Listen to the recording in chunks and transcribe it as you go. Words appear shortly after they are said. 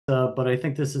but I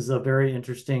think this is a very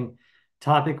interesting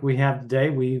topic we have today.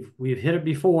 We've hit it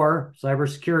before,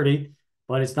 cybersecurity,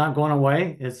 but it's not going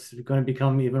away. It's going to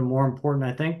become even more important,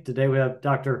 I think. Today we have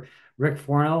Dr. Rick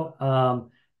Forno,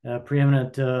 a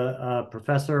preeminent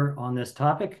professor on this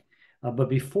topic. But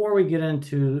before we get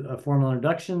into formal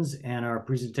introductions and our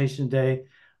presentation today,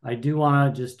 I do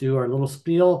want to just do our little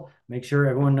spiel, make sure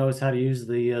everyone knows how to use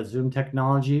the Zoom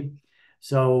technology.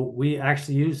 So we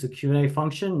actually use the Q&A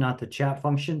function, not the chat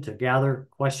function, to gather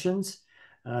questions.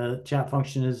 Chat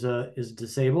function is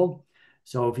disabled.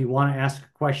 So if you want to ask a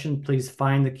question, please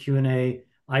find the Q&A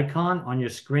icon on your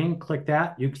screen. Click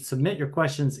that. You can submit your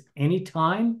questions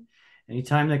anytime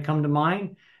they come to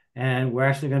mind. And we're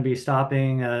actually going to be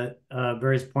stopping at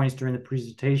various points during the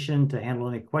presentation to handle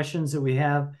any questions that we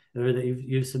have or that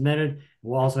you've submitted.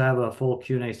 We'll also have a full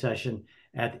Q&A session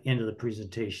at the end of the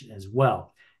presentation as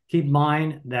well. Keep in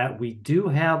mind that we do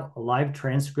have a live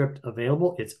transcript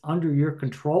available. It's under your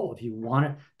control if you want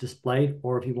it displayed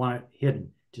or if you want it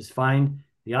hidden. Just find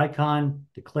the icon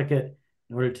to click it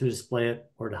in order to display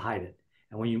it or to hide it.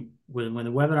 And when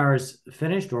the webinar is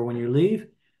finished or when you leave,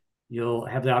 you'll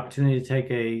have the opportunity to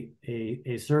take a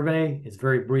survey. It's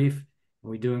very brief,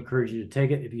 and we do encourage you to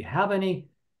take it. If you have any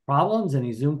problems,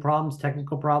 any Zoom problems,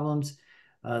 technical problems,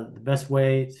 the best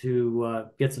way to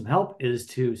get some help is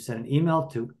to send an email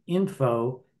to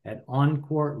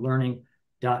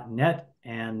info@encorelearning.net,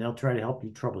 and they'll try to help you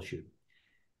troubleshoot.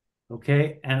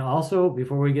 Okay, and also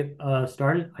before we get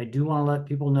started, I do want to let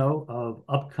people know of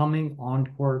upcoming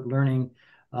Encore Learning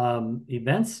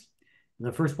events.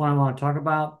 The first one I want to talk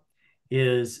about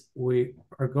is we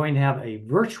are going to have a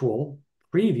virtual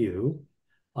preview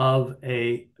of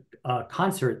a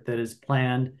concert that is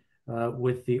planned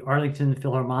with the Arlington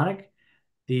Philharmonic.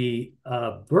 The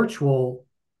virtual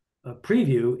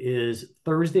preview is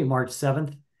Thursday, March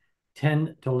 7th,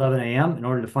 10 to 11 a.m. In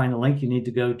order to find the link, you need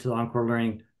to go to the Encore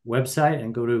Learning website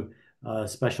and go to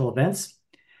special events.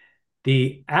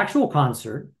 The actual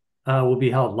concert will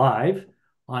be held live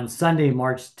on Sunday,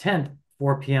 March 10th,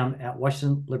 4 p.m. at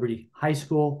Washington Liberty High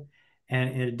School.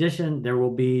 And in addition, there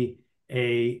will be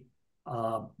a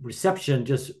reception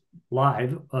just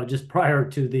live, just prior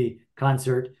to the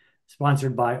concert,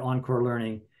 sponsored by Encore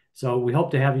Learning. So we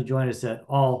hope to have you join us at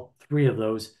all three of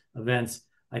those events.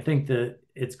 I think that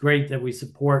it's great that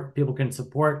people can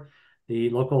support the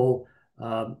local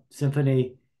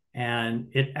symphony.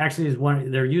 And it actually is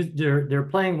they're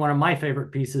playing one of my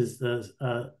favorite pieces, the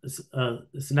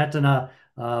Smetana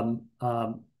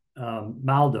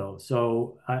Maldo.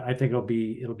 So I think it'll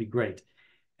be great.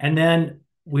 And then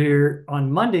we're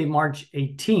on Monday, March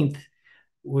 18th,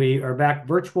 we are back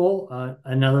virtual,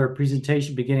 another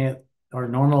presentation beginning at our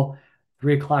normal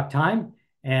 3 o'clock time.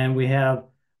 And we have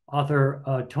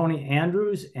author Toni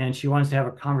Andrews, and she wants to have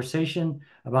a conversation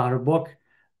about her book,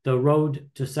 The Road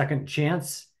to Second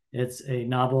Chance. It's a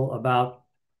novel about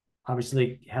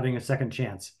obviously having a second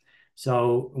chance.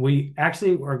 So we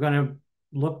actually are going to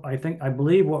I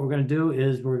believe what we're going to do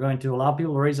is we're going to allow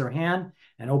people to raise their hand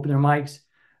and open their mics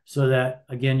so that,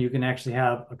 again, you can actually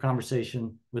have a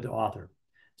conversation with the author.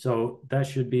 So that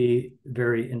should be a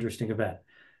very interesting event.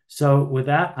 So with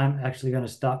that, I'm actually going to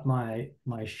stop my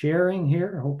sharing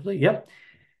here, hopefully. Yep.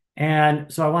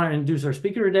 And so I want to introduce our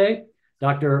speaker today,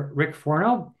 Dr. Rick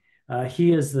Forno.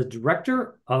 He is the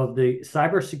director of the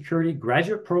Cybersecurity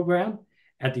Graduate Program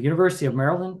at the University of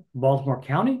Maryland, Baltimore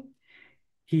County.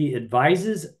 He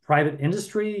advises private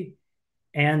industry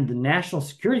and the national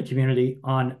security community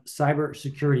on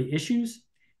cybersecurity issues.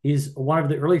 He's one of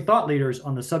the early thought leaders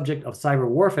on the subject of cyber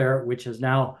warfare, which has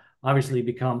now obviously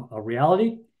become a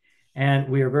reality. And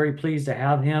we are very pleased to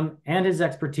have him and his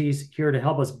expertise here to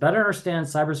help us better understand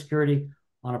cybersecurity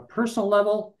on a personal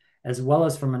level, as well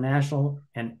as from a national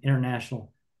and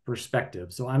international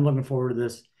perspective. So I'm looking forward to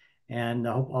this, and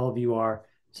I hope all of you are.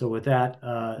 So with that,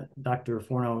 Dr.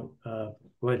 Forno,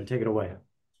 go ahead and take it away.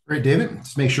 Great, David.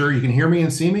 Let's make sure you can hear me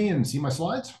and see my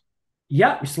slides.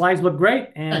 Yeah, your slides look great,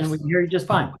 and Excellent. we can hear you just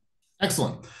fine.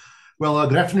 Excellent. Well,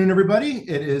 good afternoon, everybody.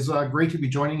 It is great to be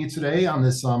joining you today on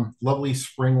this lovely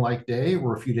spring-like day.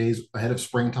 We're a few days ahead of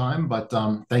springtime, but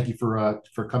thank you for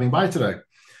coming by today.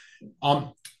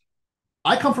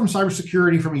 I come from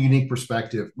cybersecurity from a unique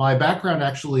perspective. My background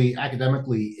actually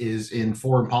academically is in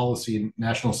foreign policy and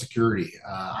national security.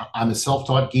 I'm a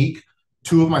self-taught geek.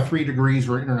 2 of my 3 degrees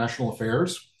were international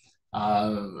affairs.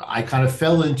 I kind of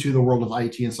fell into the world of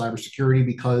IT and cybersecurity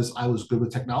because I was good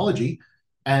with technology.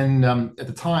 And at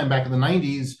the time, back in the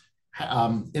 90s,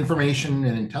 information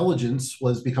and intelligence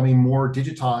was becoming more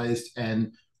digitized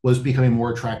and was becoming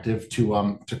more attractive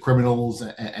to criminals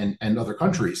and other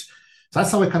countries. So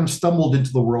that's how I kind of stumbled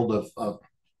into the world of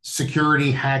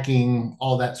security, hacking,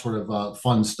 all that sort of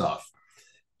fun stuff.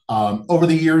 Over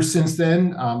the years since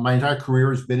then, my entire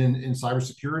career has been in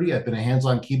cybersecurity. I've been a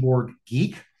hands-on keyboard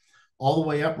geek, all the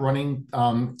way up running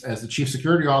as the chief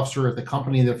security officer at the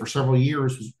company that for several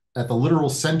years was at the literal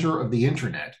center of the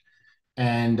internet.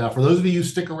 And for those of you who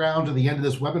stick around to the end of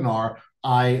this webinar,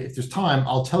 if there's time,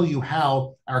 I'll tell you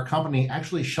how our company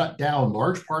actually shut down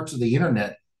large parts of the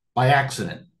internet by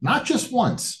accident, not just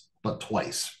once, but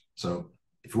twice. So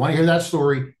if you want to hear that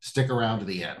story, stick around to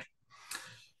the end.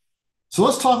 So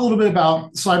let's talk a little bit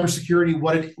about cybersecurity,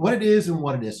 what it is and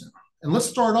what it isn't. And let's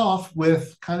start off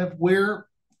with kind of where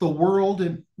the world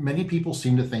and many people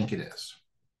seem to think it is.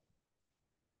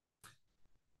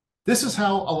 This is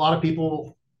how a lot of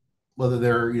people, whether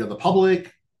they're the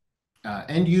public,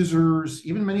 end users,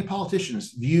 even many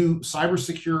politicians, view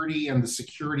cybersecurity and the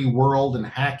security world and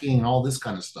hacking and all this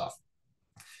kind of stuff.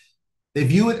 They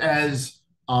view it as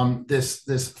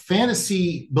this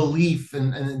fantasy belief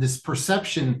and this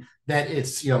perception that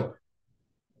it's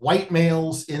white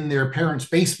males in their parents'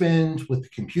 basement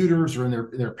with computers or in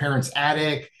their parents'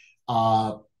 attic,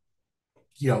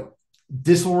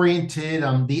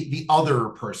 disoriented, the other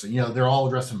person. They're all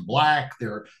dressed in black.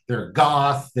 They're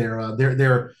goth.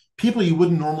 They're people you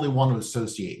wouldn't normally want to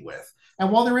associate with. And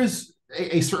while there is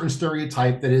a certain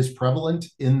stereotype that is prevalent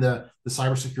in the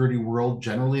cybersecurity world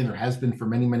generally, and there has been for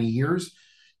many, many years,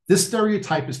 this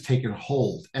stereotype has taken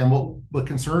hold. And what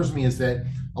concerns me is that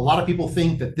a lot of people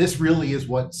think that this really is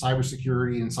what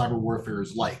cybersecurity and cyber warfare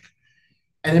is like.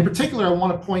 And in particular, I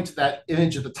want to point to that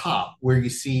image at the top where you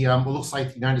see what looks like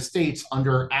the United States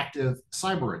under active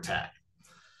cyber attack.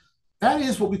 That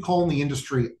is what we call in the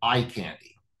industry eye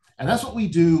candy. And that's what we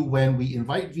do when we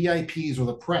invite VIPs or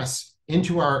the press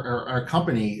into our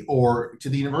company or to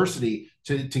the university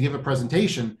to give a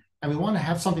presentation. And we want to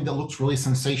have something that looks really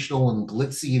sensational and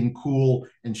glitzy and cool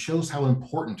and shows how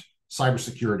important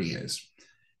cybersecurity is.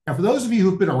 And for those of you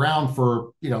who've been around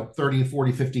for 30,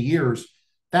 40, 50 years,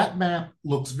 that map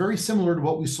looks very similar to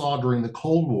what we saw during the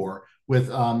Cold War with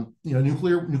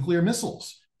nuclear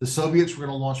missiles. The Soviets were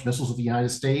going to launch missiles at the United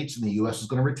States, and the U.S. was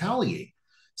going to retaliate.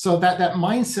 So that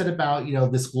mindset about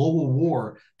this global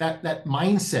war, that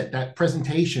mindset, that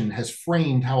presentation has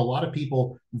framed how a lot of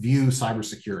people view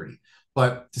cybersecurity.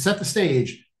 But to set the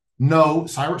stage, no,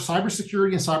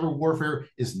 cybersecurity and cyber warfare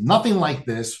is nothing like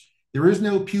this. There is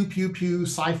no pew, pew, pew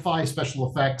sci-fi special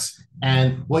effects.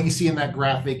 And what you see in that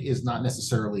graphic is not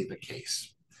necessarily the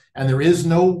case. And there is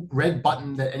no red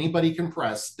button that anybody can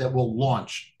press that will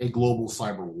launch a global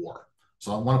cyber war.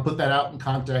 So I want to put that out in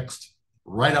context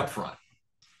right up front.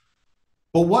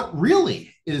 But what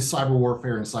really is cyber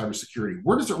warfare and cybersecurity?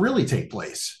 Where does it really take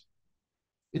place?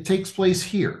 It takes place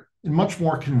here in much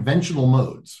more conventional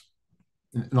modes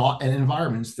and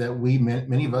environments that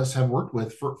many of us have worked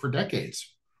with for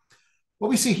decades. What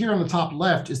we see here on the top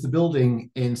left is the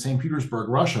building in St. Petersburg,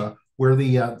 Russia, where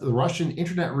the Russian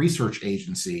Internet Research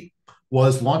Agency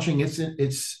was launching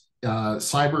its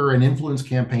cyber and influence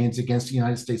campaigns against the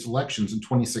United States elections in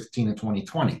 2016 and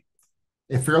 2020.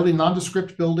 A fairly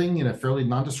nondescript building in a fairly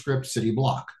nondescript city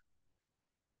block.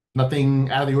 Nothing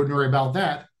out of the ordinary about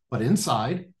that, but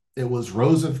inside it was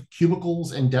rows of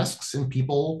cubicles and desks and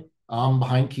people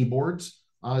behind keyboards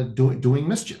doing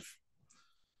mischief.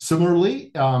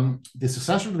 Similarly, the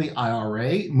successor to the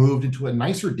IRA moved into a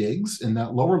nicer digs in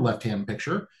that lower left-hand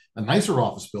picture, a nicer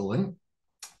office building,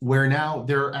 where now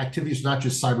their activities are not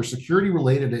just cybersecurity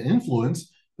related to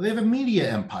influence, but they have a media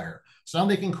empire. So now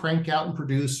they can crank out and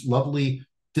produce lovely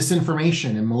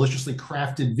disinformation and maliciously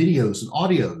crafted videos and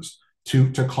audios to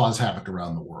cause havoc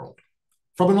around the world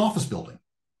from an office building.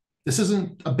 This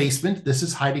isn't a basement. This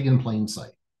is hiding in plain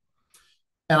sight.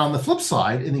 And on the flip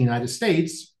side, in the United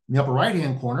States, in the upper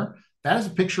right-hand corner, that is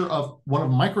a picture of one of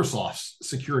Microsoft's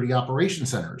security operation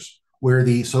centers, where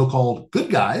the so-called good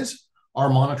guys are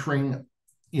monitoring,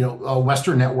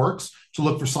 Western networks to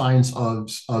look for signs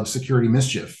of security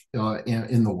mischief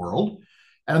in the world.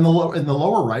 And in the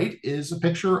lower right is a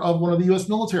picture of one of the U.S.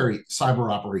 military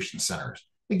cyber operations centers.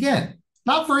 Again,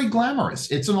 not very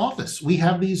glamorous. It's an office. We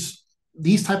have these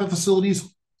type of facilities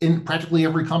in practically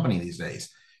every company these days.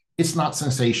 It's not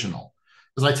sensational.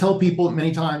 As I tell people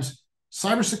many times,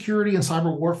 cybersecurity and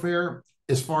cyber warfare,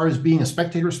 as far as being a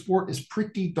spectator sport, is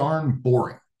pretty darn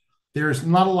boring. There's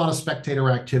not a lot of spectator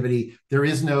activity. There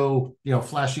is no,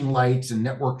 flashing lights and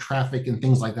network traffic and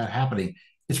things like that happening.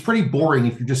 It's pretty boring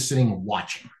if you're just sitting and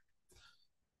watching.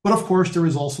 But of course, there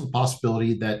is also the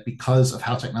possibility that because of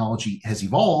how technology has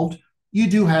evolved, you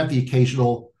do have the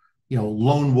occasional,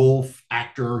 lone wolf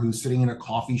actor who's sitting in a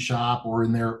coffee shop or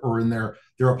in their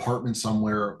apartment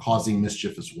somewhere causing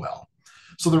mischief as well.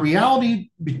 So the reality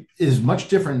is much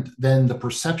different than the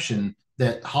perception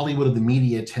that Hollywood of the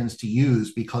media tends to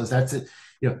use, because that's it.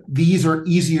 These are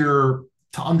easier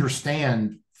to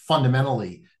understand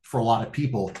fundamentally for a lot of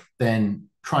people than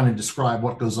trying to describe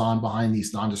what goes on behind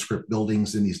these nondescript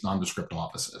buildings in these nondescript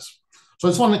offices. So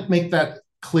I just want to make that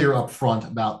clear up front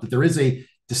about that there is a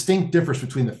distinct difference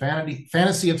between the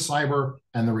fantasy of cyber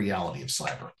and the reality of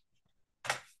cyber.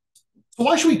 So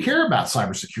why should we care about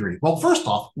cybersecurity? Well, first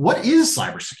off, what is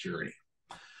cybersecurity?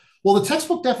 Well, the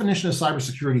textbook definition of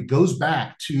cybersecurity goes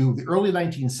back to the early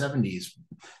 1970s,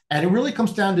 and it really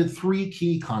comes down to three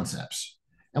key concepts.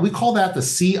 And we call that the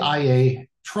CIA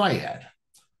triad.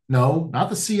 No, not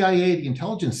the CIA, the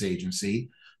intelligence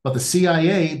agency, but the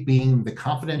CIA being the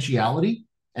confidentiality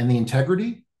and the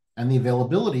integrity and the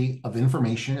availability of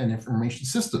information and information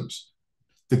systems.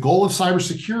 The goal of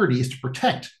cybersecurity is to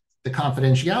protect the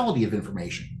confidentiality of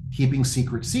information, keeping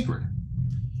secret secret,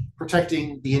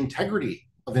 protecting the integrity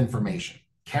of information.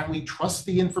 Can we trust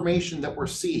the information that we're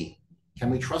seeing?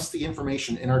 Can we trust the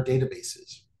information in our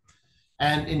databases?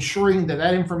 And ensuring that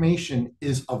that information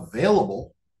is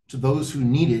available to those who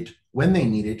need it when they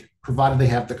need it, provided they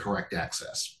have the correct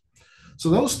access. So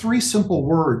those three simple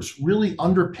words really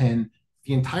underpin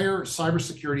the entire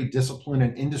cybersecurity discipline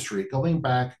and industry going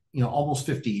back, almost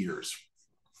 50 years.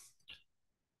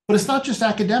 But it's not just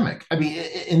academic. I mean,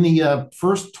 in the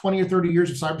first 20 or 30 years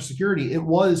of cybersecurity, it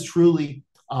was truly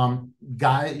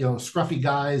scruffy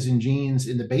guys in jeans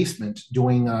in the basement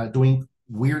doing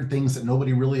weird things that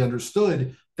nobody really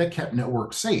understood that kept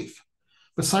networks safe.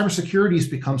 But cybersecurity has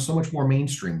become so much more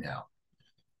mainstream now.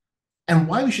 And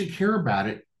why we should care about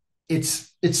it,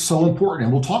 it's so important.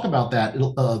 And we'll talk about that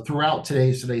throughout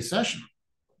today's session.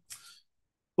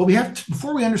 But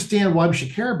before we understand why we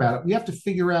should care about it, we have to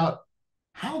figure out,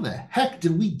 how the heck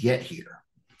did we get here?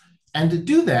 And to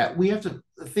do that, we have to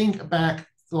think back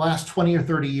the last 20 or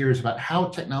 30 years about how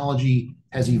technology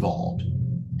has evolved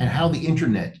and how the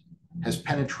internet has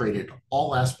penetrated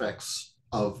all aspects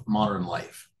of modern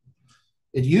life.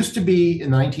 It used to be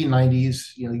in the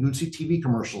 1990s, you would see TV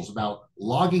commercials about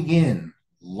logging in,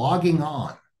 logging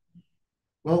on.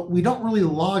 Well, we don't really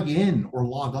log in or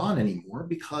log on anymore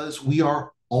because we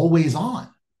are always on.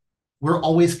 We're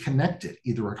always connected,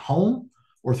 either at home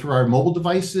or through our mobile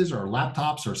devices, our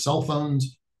laptops, our cell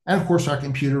phones, and of course, our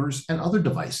computers and other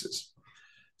devices.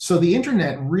 So the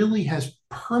internet really has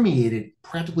permeated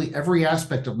practically every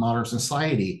aspect of modern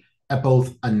society at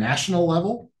both a national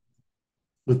level,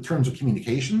 with terms of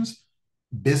communications,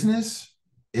 business,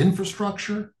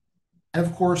 infrastructure, and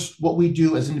of course, what we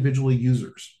do as individual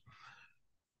users.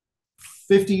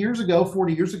 50 years ago,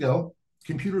 40 years ago,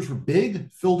 computers were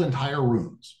big, filled entire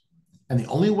rooms. And the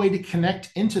only way to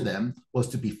connect into them was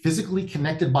to be physically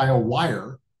connected by a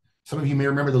wire. Some of you may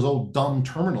remember those old dumb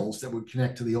terminals that would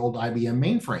connect to the old IBM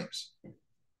mainframes.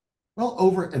 Well,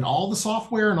 and all the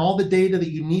software and all the data that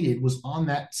you needed was on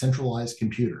that centralized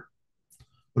computer.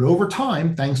 But over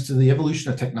time, thanks to the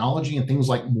evolution of technology and things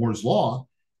like Moore's Law,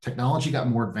 technology got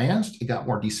more advanced, it got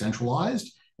more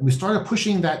decentralized, and we started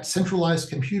pushing that centralized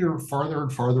computer farther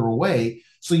and farther away.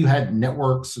 So you had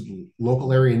networks,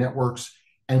 local area networks,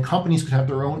 and companies could have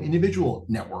their own individual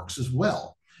networks as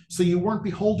well. So you weren't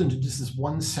beholden to just this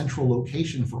one central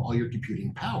location for all your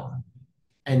computing power.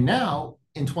 And now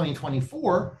in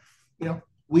 2024,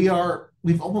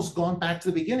 we've almost gone back to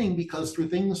the beginning, because through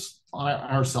things on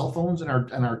our cell phones and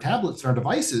our tablets and our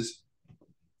devices,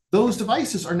 those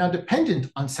devices are now dependent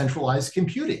on centralized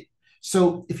computing.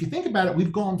 So if you think about it,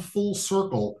 we've gone full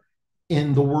circle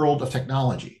in the world of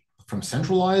technology. From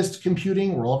centralized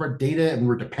computing, where all of our data and we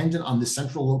were dependent on this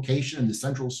central location and the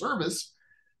central service,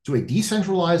 to a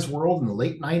decentralized world in the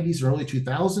late 90s, early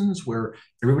 2000s, where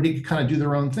everybody could kind of do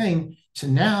their own thing, to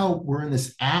now we're in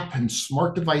this app and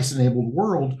smart device enabled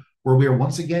world where we are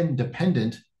once again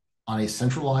dependent on a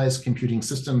centralized computing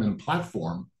system and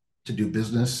platform to do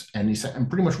business and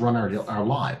pretty much run our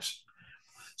lives.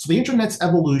 So the internet's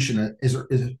evolution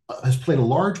has played a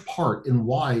large part in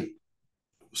why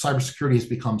cybersecurity has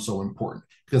become so important,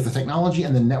 because the technology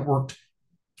and the networked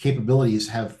capabilities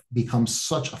have become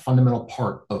such a fundamental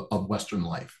part of Western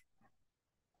life.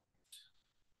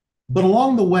 But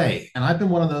along the way, and I've been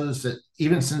one of those that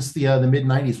even since the mid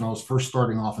 90s, when I was first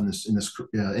starting off in this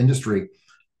industry,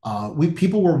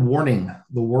 people were warning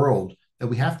the world that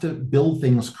we have to build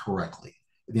things correctly.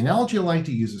 The analogy I like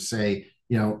to use is say,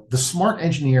 the smart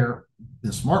engineer,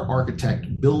 the smart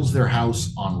architect builds their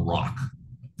house on rock.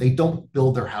 They don't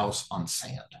build their house on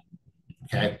sand.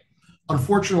 Okay.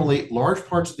 Unfortunately, large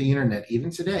parts of the internet, even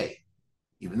today,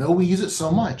 even though we use it so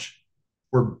much,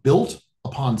 were built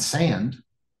upon sand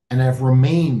and have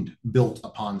remained built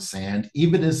upon sand,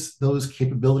 even as those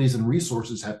capabilities and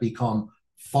resources have become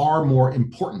far more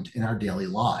important in our daily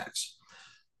lives.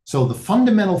 So the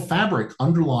fundamental fabric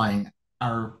underlying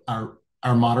our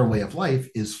modern way of life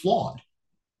is flawed.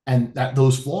 And that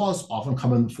those flaws often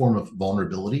come in the form of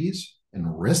vulnerabilities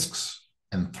and risks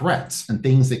and threats and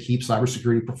things that keep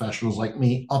cybersecurity professionals like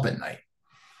me up at night.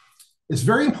 It's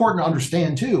very important to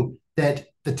understand, too, that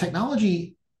the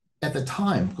technology at the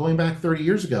time, going back 30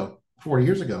 years ago, 40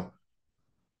 years ago,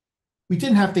 we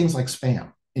didn't have things like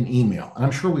spam in email. And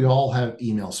I'm sure we all have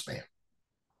email spam.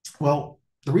 Well,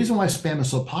 the reason why spam is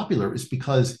so popular is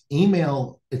because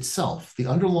email itself, the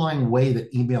underlying way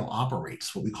that email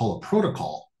operates, what we call a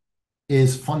protocol,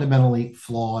 is fundamentally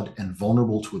flawed and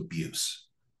vulnerable to abuse.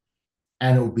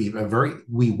 And it would be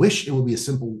we wish it would be a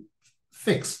simple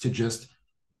fix to just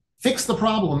fix the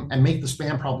problem and make the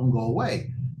spam problem go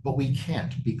away. But we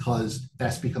can't, because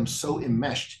that's become so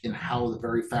enmeshed in how the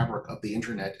very fabric of the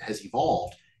internet has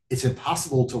evolved. It's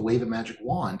impossible to wave a magic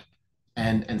wand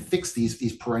and fix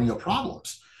these perennial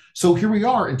problems. So here we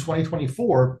are in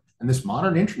 2024, and this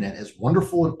modern internet, as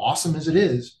wonderful and awesome as it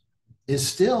is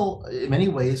still in many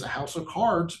ways a house of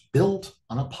cards built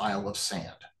on a pile of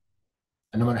sand.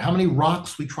 And no matter how many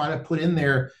rocks we try to put in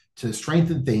there to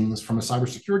strengthen things from a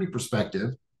cybersecurity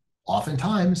perspective,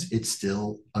 oftentimes it's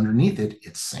still underneath it,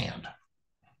 it's sand.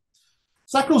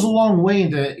 So that goes a long way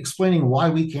into explaining why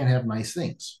we can't have nice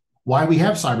things, why we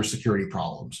have cybersecurity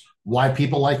problems, why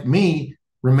people like me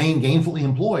remain gainfully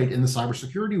employed in the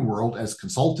cybersecurity world as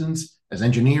consultants, as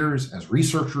engineers, as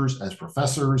researchers, as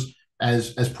professors,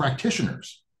 as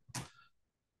practitioners.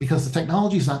 Because the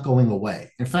technology is not going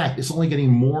away. In fact, it's only getting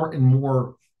more and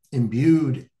more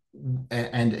imbued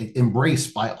and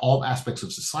embraced by all aspects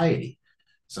of society.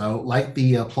 So like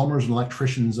the plumbers and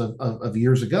electricians of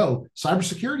years ago,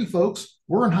 cybersecurity folks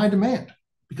were in high demand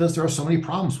because there are so many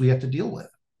problems we have to deal with.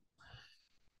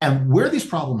 And where these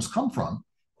problems come from,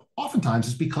 oftentimes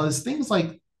is because things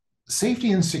like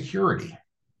safety and security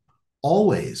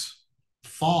always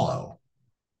follow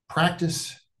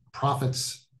practice,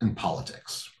 profits, and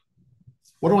politics.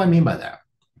 What do I mean by that?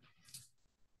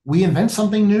 We invent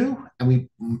something new and we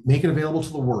make it available to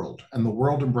the world, and the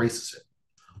world embraces it.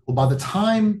 Well, by the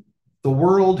time the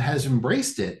world has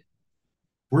embraced it,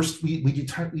 we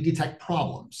detect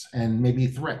problems and maybe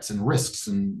threats and risks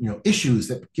and issues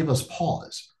that give us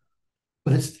pause.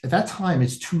 But at that time,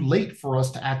 it's too late for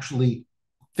us to actually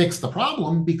fix the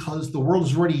problem because the world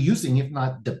is already using, if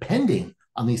not depending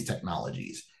on these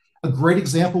technologies. A great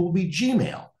example would be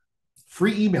Gmail,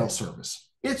 free email service.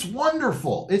 It's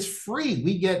wonderful. It's free.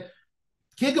 We get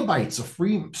gigabytes of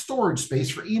free storage space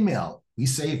for email. We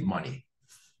save money.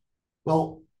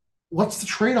 Well, what's the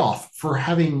trade-off for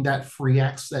having that free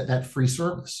access, that free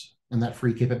service and that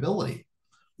free capability?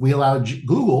 We allow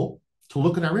Google to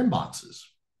look at our inboxes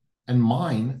and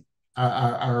mine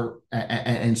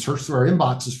and search through our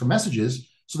inboxes for messages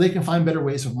so they can find better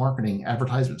ways of marketing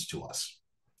advertisements to us.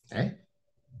 Okay.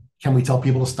 Can we tell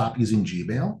people to stop using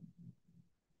Gmail?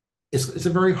 It's a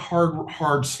very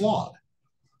hard slog.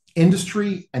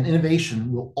 Industry and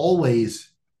innovation will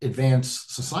always advance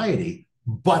society,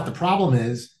 but the problem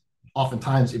is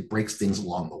oftentimes it breaks things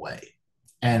along the way.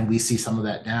 And we see some of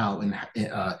that now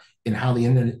in how the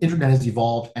internet has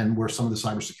evolved and where some of the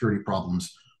cybersecurity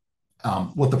problems,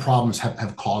 what the problems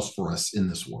have caused for us in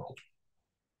this world.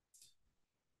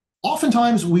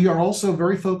 Oftentimes, we are also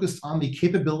very focused on the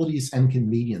capabilities and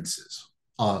conveniences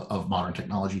of modern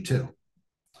technology too.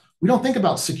 We don't think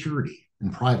about security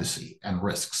and privacy and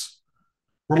risks.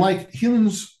 We're like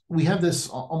humans, we have this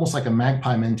almost like a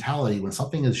magpie mentality. When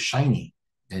something is shiny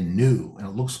and new and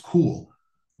it looks cool,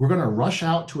 we're going to rush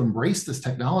out to embrace this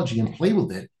technology and play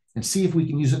with it and see if we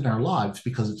can use it in our lives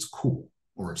because it's cool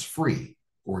or it's free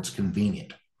or it's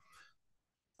convenient.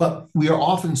 But we are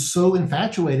often so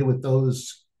infatuated with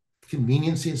those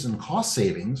conveniences and cost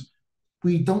savings,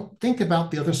 we don't think about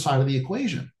the other side of the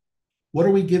equation. What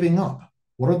are we giving up?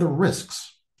 What are the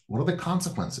risks? What are the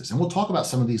consequences? And we'll talk about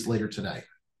some of these later today.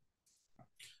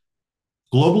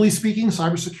 Globally speaking,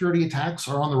 cybersecurity attacks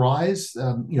are on the rise,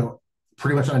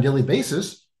 pretty much on a daily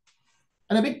basis.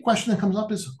 And a big question that comes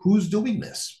up is who's doing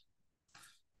this?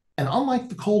 And unlike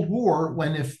the Cold War,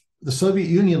 when if the Soviet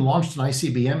Union launched an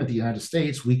ICBM at the United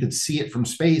States, we could see it from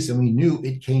space and we knew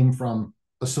it came from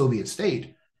a Soviet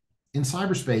state. In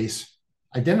cyberspace,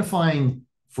 identifying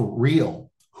for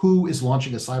real who is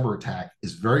launching a cyber attack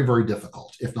is very, very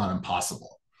difficult, if not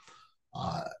impossible.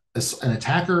 An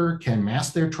attacker can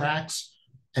mask their tracks,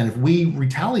 and if we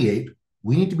retaliate,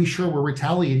 we need to be sure we're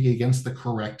retaliating against the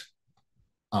correct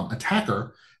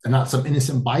attacker and not some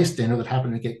innocent bystander that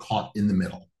happened to get caught in the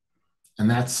middle. And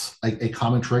that's a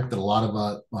common trick that a lot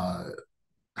of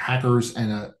hackers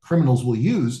and criminals will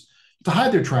use to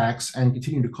hide their tracks and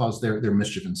continue to cause their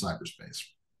mischief in cyberspace.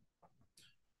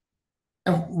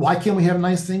 And why can't we have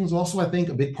nice things? Also, I think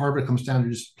a big part of it comes down to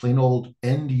just plain old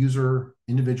end user,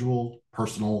 individual,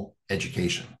 personal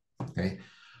education. Okay.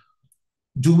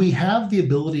 Do we have the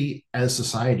ability as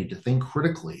society to think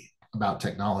critically about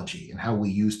technology and how we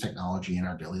use technology in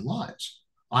our daily lives?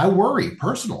 I worry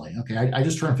personally. Okay, I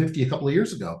just turned 50 a couple of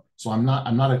years ago, so I'm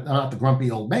not the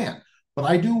grumpy old man, but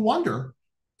I do wonder,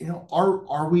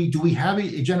 are we do we have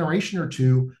a generation or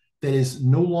two that is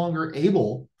no longer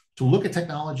able to look at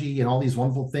technology and all these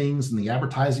wonderful things and the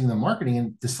advertising and the marketing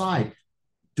and decide,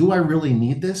 do I really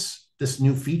need this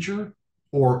new feature,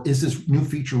 or is this new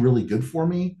feature really good for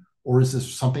me, or is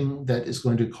this something that is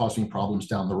going to cause me problems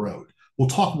down the road? We'll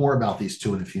talk more about these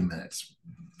two in a few minutes.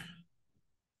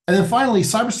 And then finally,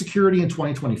 cybersecurity in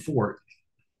 2024.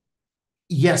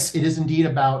 Yes, it is indeed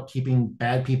about keeping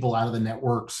bad people out of the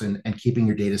networks and keeping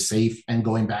your data safe and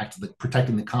going back to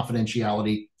protecting the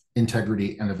confidentiality,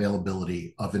 integrity, and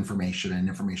availability of information and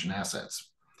information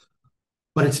assets.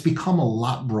 But it's become a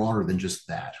lot broader than just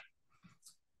that.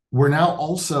 We're now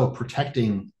also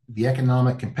protecting the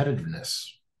economic competitiveness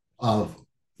of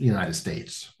the United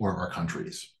States or of our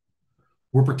countries.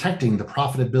 We're protecting the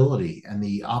profitability and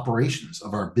the operations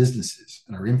of our businesses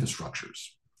and our infrastructures.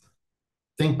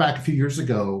 Think back a few years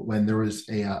ago when there was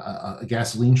a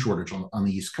gasoline shortage on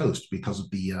the East Coast because of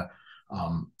the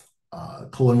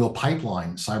Colonial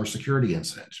Pipeline cybersecurity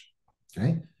incident.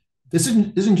 Okay, this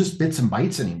isn't just bits and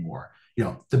bytes anymore.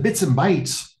 The bits and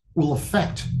bytes will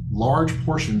affect large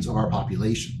portions of our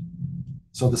population.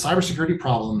 So the cybersecurity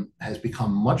problem has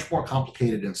become much more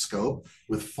complicated in scope,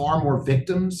 with far more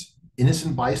victims,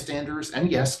 innocent bystanders, and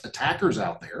yes, attackers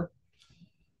out there.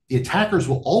 The attackers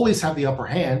will always have the upper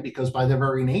hand because by their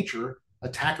very nature,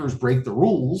 attackers break the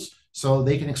rules, so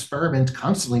they can experiment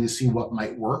constantly to see what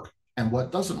might work and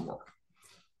what doesn't work.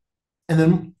 And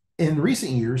then in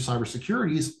recent years,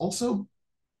 cybersecurity has also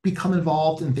become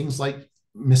involved in things like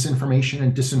misinformation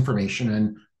and disinformation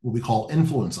and what we call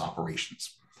influence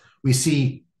operations. We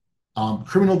see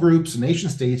criminal groups and nation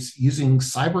states using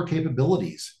cyber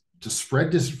capabilities to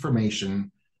spread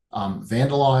disinformation,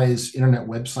 vandalize internet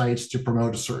websites to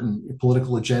promote a certain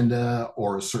political agenda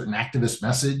or a certain activist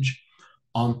message.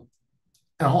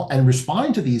 And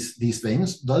responding to these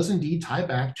things does indeed tie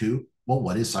back to, well,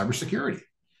 what is cybersecurity?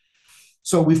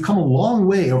 So we've come a long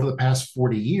way over the past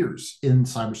 40 years in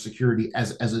cybersecurity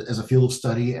as a field of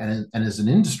study and as an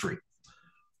industry.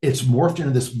 It's morphed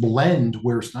into this blend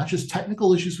where it's not just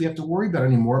technical issues we have to worry about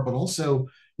anymore, but also,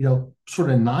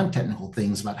 sort of non-technical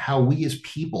things about how we as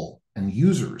people and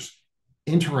users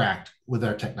interact with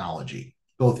our technology,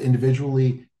 both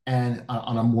individually and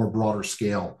on a more broader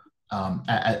scale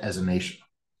as a nation.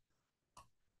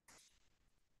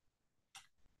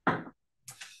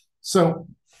 So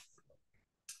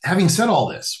having said all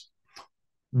this,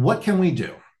 what can we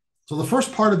do? So the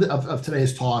first part of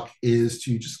today's talk is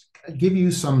to just give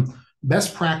you some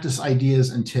best practice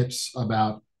ideas and tips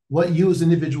about what you as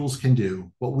individuals can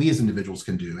do, what we as individuals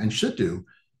can do and should do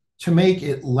to make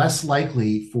it less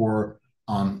likely for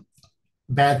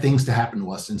bad things to happen to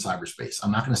us in cyberspace.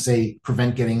 I'm not going to say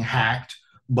prevent getting hacked,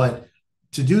 but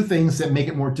to do things that make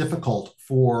it more difficult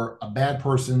for a bad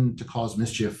person to cause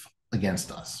mischief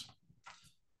against us.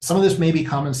 Some of this may be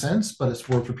common sense, but it's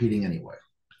worth repeating anyway.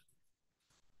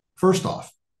 First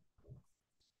off,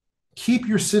 keep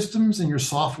your systems and your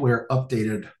software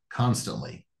updated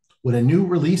constantly. When a new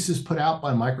release is put out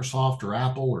by Microsoft or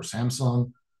Apple or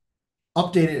Samsung,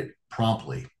 update it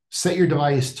promptly. Set your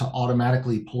device to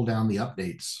automatically pull down the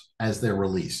updates as they're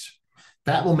released.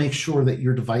 That will make sure that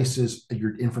your devices and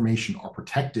your information are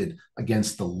protected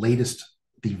against the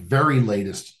very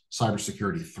latest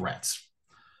cybersecurity threats.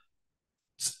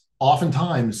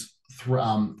 Oftentimes,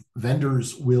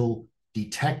 vendors will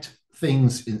detect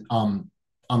things on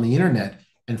the internet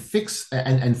and fix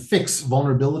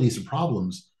vulnerabilities and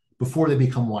problems before they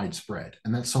become widespread.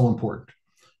 And that's so important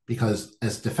because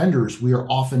as defenders, we are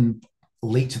often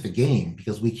late to the game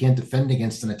because we can't defend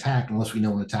against an attack unless we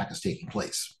know an attack is taking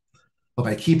place. But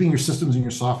by keeping your systems and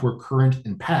your software current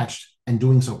and patched and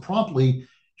doing so promptly,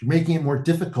 you're making it more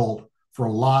difficult for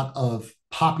a lot of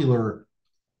popular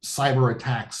cyber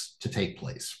attacks to take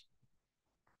place.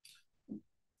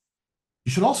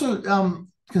 You should also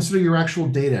consider your actual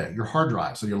data, your hard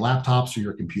drives, so your laptops or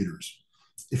your computers.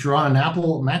 If you're on an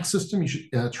Apple Mac system, you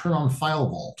should turn on File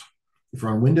Vault. If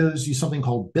you're on Windows, use something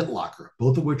called BitLocker,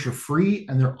 both of which are free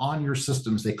and they're on your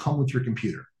systems. They come with your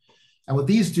computer. And what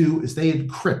these do is they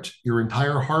encrypt your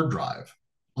entire hard drive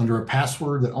under a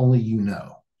password that only you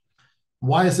know.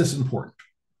 Why is this important?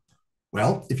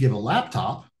 Well, if you have a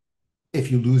laptop,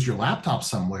 if you lose your laptop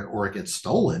somewhere or it gets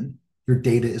stolen, your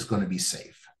data is going to be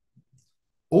safe.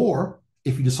 Or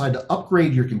if you decide to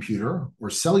upgrade your computer or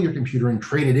sell your computer and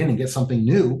trade it in and get something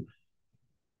new,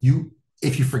 you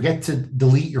if you forget to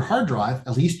delete your hard drive,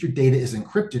 at least your data is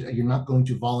encrypted and you're not going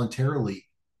to voluntarily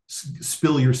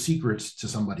spill your secrets to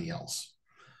somebody else.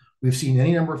 We've seen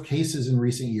any number of cases in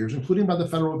recent years, including by the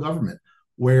federal government,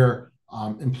 where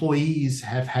employees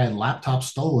have had laptops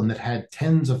stolen that had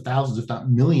tens of thousands, if not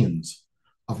millions,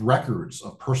 of records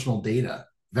of personal data,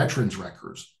 veterans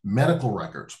records, medical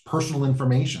records, personal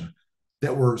information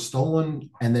that were stolen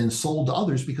and then sold to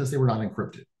others because they were not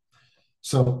encrypted.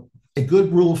 So a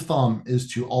good rule of thumb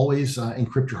is to always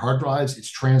encrypt your hard drives. It's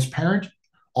transparent.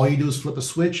 All you do is flip a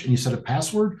switch and you set a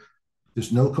password.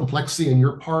 There's no complexity on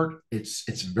your part.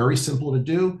 It's very simple to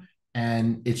do,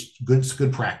 and it's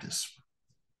good practice.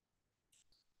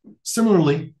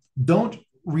 Similarly, don't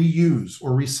reuse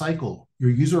or recycle your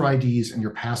user IDs and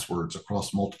your passwords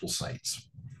across multiple sites.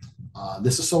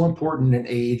 This is so important in an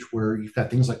age where you've got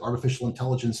things like artificial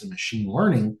intelligence and machine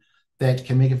learning that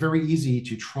can make it very easy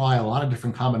to try a lot of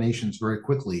different combinations very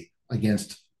quickly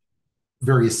against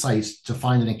various sites to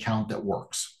find an account that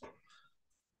works.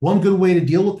 One good way to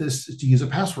deal with this is to use a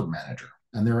password manager.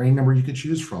 And there are any number you could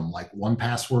choose from, like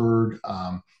 1Password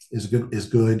is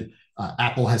good.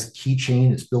 Apple has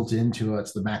Keychain. It's built into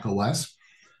it's the Mac OS.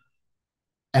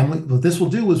 And what this will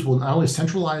do is will not only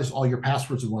centralize all your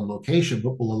passwords in one location,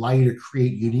 but will allow you to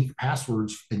create unique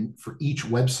passwords for each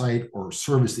website or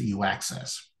service that you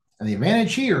access. And the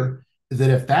advantage here is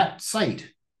that if that site,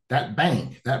 that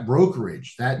bank, that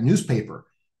brokerage, that newspaper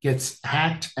gets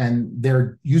hacked and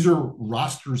their user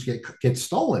rosters get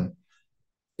stolen,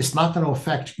 it's not going to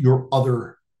affect your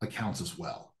other accounts as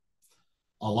well.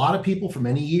 A lot of people for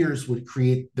many years would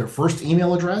create their first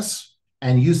email address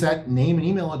and use that name and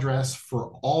email address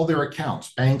for all their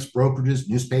accounts, banks, brokerages,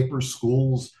 newspapers,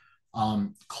 schools,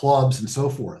 clubs, and so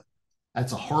forth.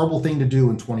 That's a horrible thing to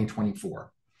do in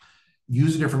 2024.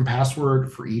 Use a different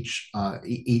password for each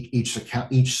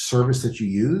account, each service that you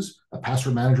use. A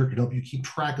password manager can help you keep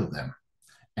track of them,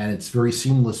 and it's very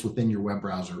seamless within your web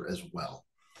browser as well.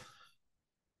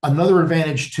 Another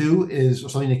advantage too is, or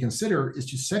something to consider, is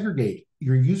to segregate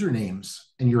your usernames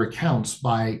and your accounts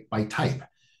by type.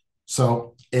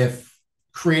 So if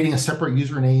creating a separate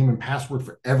username and password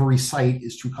for every site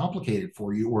is too complicated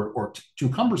for you or too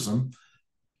cumbersome,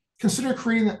 consider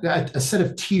creating a set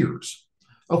of tiers.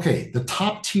 Okay, the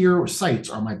top tier sites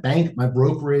are my bank, my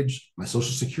brokerage, my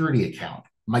social security account,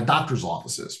 my doctor's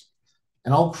offices.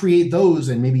 And I'll create those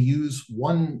and maybe use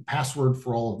one password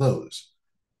for all of those.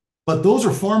 But those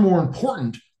are far more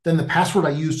important than the password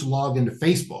I use to log into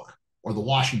Facebook or the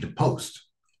Washington Post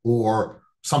or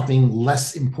something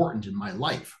less important in my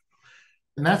life.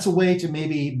 And that's a way to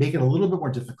maybe make it a little bit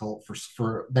more difficult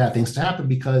for bad things to happen,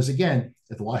 because again,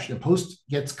 if the Washington Post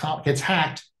gets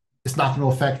hacked, it's not going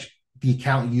to affect the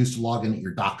account you use to log in at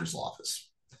your doctor's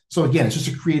office. So again, it's just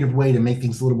a creative way to make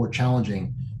things a little more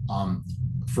challenging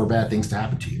for bad things to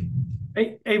happen to you.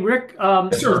 Hey Rick,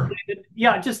 Yes, sir.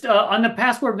 just on the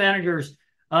password managers,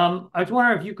 I was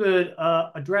wondering if you could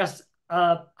address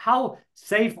how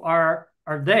safe are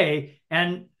they?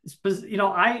 And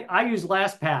I use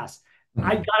LastPass.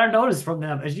 I got a notice from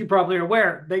them, as you probably are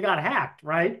aware, they got hacked,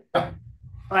 right? Yeah.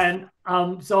 And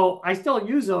so I still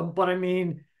use them, but I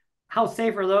mean, how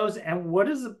safe are those? And what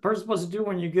is the person supposed to do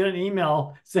when you get an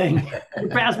email saying your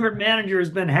password manager has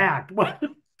been hacked? What?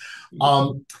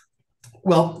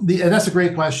 Well, that's a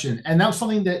great question. And that was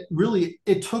something that really,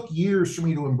 it took years for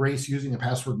me to embrace using a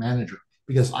password manager,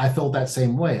 because I felt that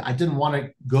same way. I didn't want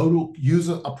to go to use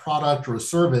a product or a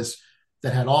service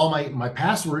that had all my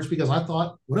passwords, because I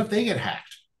thought, what if they get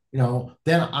hacked?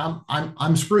 Then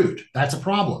I'm screwed. That's a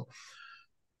problem.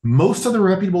 Most of the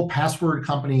reputable password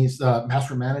companies,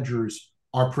 password managers,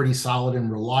 are pretty solid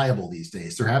and reliable these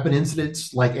days. There have been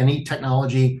incidents like any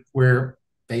technology where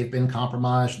they've been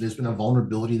compromised. There's been a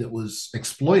vulnerability that was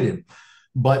exploited.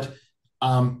 But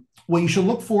what you should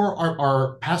look for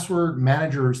are password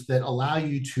managers that allow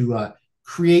you to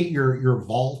create your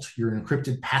vault, your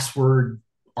encrypted password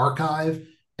archive,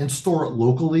 and store it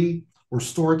locally, or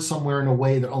store it somewhere in a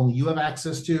way that only you have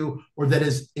access to, or that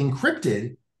is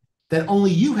encrypted that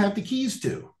only you have the keys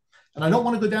to. And I don't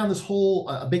want to go down this whole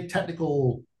a big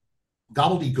technical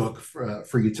gobbledygook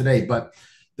for you today, but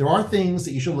there are things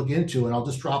that you should look into, and I'll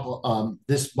just drop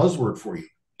this buzzword for you: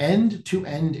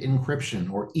 end-to-end encryption,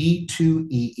 or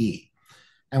E2EE.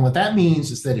 And what that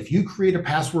means is that if you create a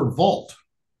password vault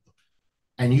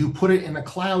and you put it in a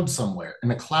cloud somewhere,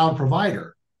 in a cloud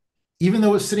provider, even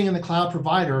though it's sitting in the cloud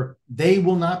provider, they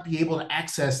will not be able to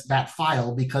access that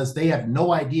file because they have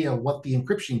no idea what the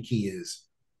encryption key is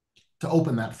to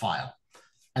open that file.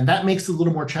 And that makes it a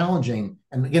little more challenging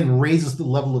and again raises the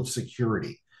level of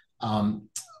security.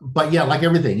 But yeah, like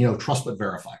everything, trust but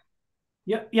verify.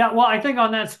 Yeah, yeah. Well, I think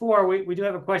on that score, we do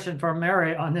have a question from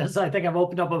Mary on this. I think I've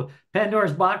opened up a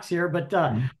Pandora's box here, but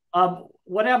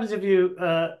what happens if you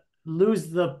lose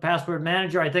the password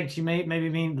manager? I think she may maybe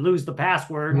mean lose the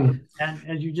password, and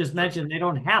as you just mentioned, they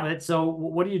don't have it. So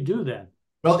what do you do then?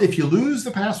 Well, if you lose the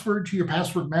password to your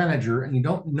password manager and you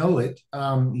don't know it,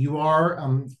 you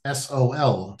are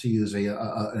SOL to use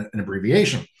an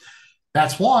abbreviation.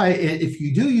 That's why if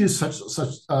you do use such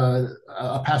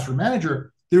a password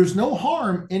manager, there's no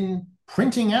harm in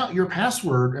printing out your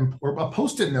password or a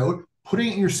post-it note, putting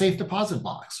it in your safe deposit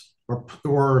box,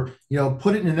 or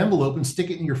put it in an envelope and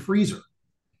stick it in your freezer.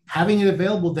 Having it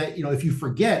available that if you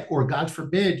forget or God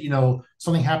forbid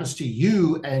something happens to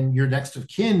you and your next of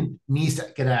kin needs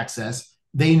to get access,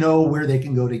 they know where they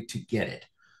can go to get it.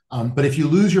 But if you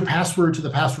lose your password to the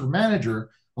password manager,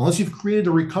 unless you've created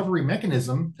a recovery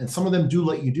mechanism, and some of them do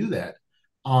let you do that,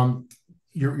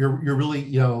 you're really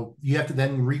you have to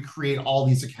then recreate all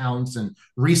these accounts and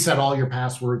reset all your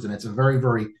passwords, and it's a very,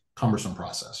 very cumbersome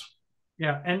process.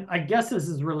 Yeah, and I guess this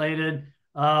is related.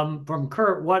 From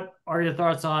Kurt, what are your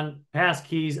thoughts on pass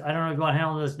keys? I don't know if you want to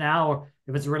handle this now or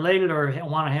if it's related or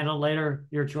want to handle it later.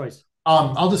 Your choice.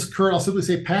 Kurt, I'll simply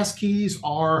say passkeys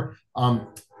are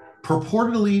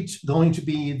purportedly going to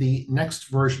be the next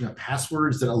version of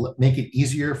passwords that'll make it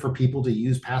easier for people to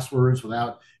use passwords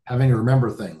without having to remember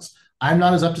things. I'm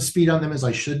not as up to speed on them as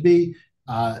I should be.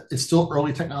 It's still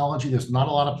early technology. There's not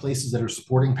a lot of places that are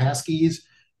supporting passkeys.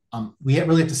 We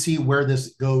really have to see where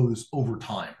this goes over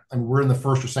time. I mean, we're in the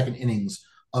first or second innings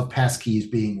of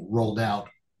passkeys being rolled out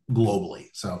globally.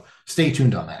 So stay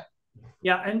tuned on that.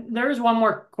 Yeah, and there is one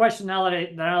more question now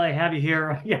that I have you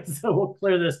here. Yeah, so we'll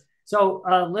clear this. So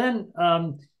Lynn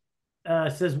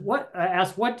says,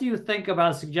 what do you think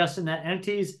about suggesting that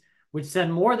entities which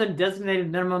send more than designated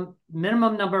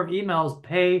minimum number of emails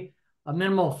pay a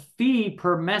minimal fee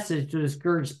per message to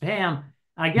discourage spam?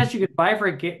 I guess you could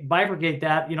bifurcate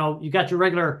that. You got your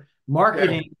regular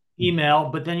marketing email,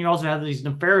 but then you also have these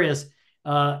nefarious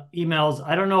emails.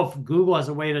 I don't know if Google has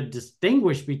a way to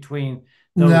distinguish between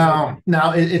those.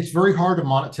 No, it's very hard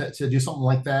to do something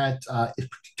like that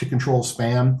to control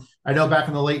spam. I know back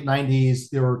in the late 90s,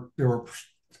 there were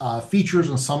features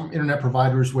on some internet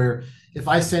providers where if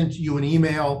I sent you an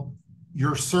email,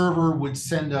 your server would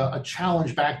send a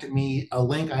challenge back to me, a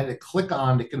link I had to click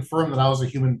on to confirm that I was a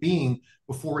human being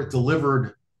before it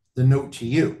delivered the note to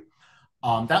you.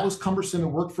 That was cumbersome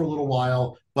and worked for a little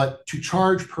while, but to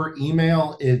charge per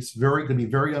email, it's going to be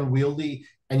very unwieldy.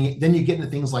 And then you get into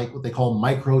things like what they call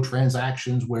micro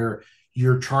transactions, where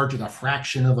you're charging a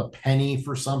fraction of a penny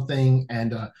for something.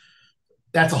 And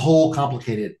that's a whole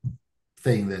complicated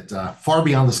thing that far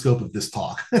beyond the scope of this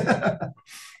talk.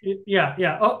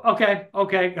 Yeah. Oh, okay.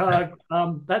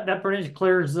 That pretty much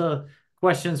clears the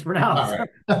questions for now. All right.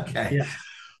 Okay.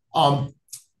 Yeah.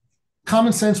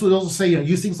 Common sense would also say,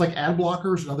 use things like ad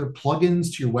blockers and other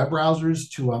plugins to your web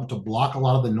browsers to block a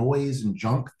lot of the noise and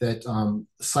junk that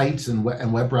sites and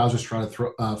web browsers try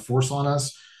to force on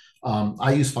us.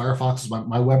 I use Firefox as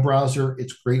my web browser.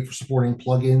 It's great for supporting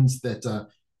plugins that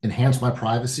enhance my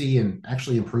privacy and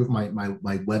actually improve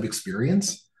my web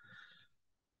experience.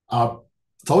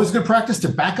 It's always good practice to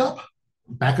back up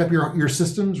your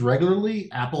systems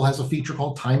regularly. Apple has a feature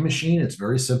called Time Machine. It's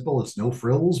very simple. It's no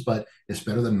frills, but it's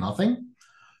better than nothing.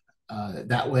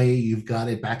 That way, you've got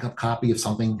a backup copy if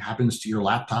something happens to your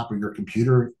laptop or your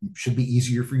computer. It should be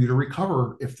easier for you to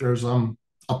recover if there's a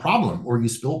problem or you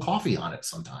spill coffee on it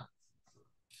sometime.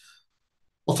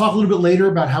 We'll talk a little bit later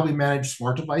about how we manage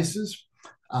smart devices.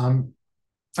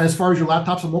 As far as your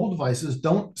laptops and mobile devices,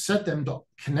 don't set them to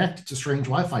connect to strange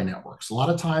Wi-Fi networks. A lot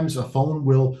of times a phone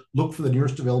will look for the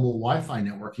nearest available Wi-Fi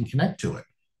network and connect to it.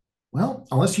 Well,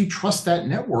 unless you trust that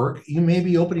network, you may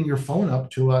be opening your phone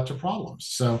up to problems.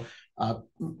 So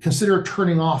consider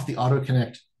turning off the auto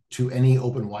connect to any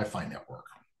open Wi-Fi network.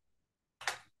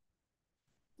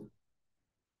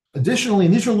 Additionally,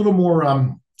 and these are a little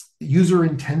more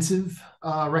user-intensive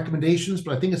recommendations,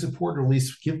 but I think it's important to at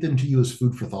least give them to you as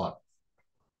food for thought.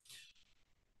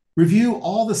 Review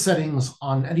all the settings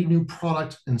on any new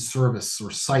product and service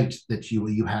or site that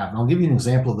you have. And I'll give you an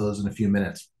example of those in a few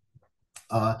minutes.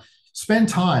 Spend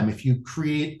time if you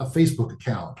create a Facebook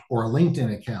account or a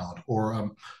LinkedIn account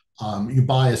or you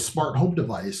buy a smart home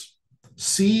device,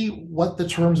 see what the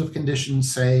terms of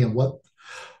conditions say and what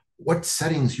what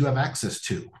settings you have access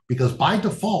to. Because by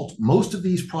default, most of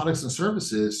these products and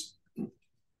services,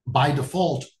 by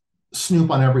default,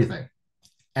 snoop on everything.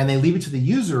 And they leave it to the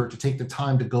user to take the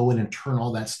time to go in and turn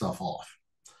all that stuff off.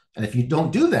 And if you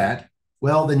don't do that,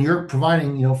 well, then you're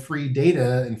providing, free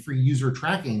data and free user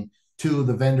tracking to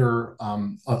the vendor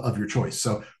of your choice.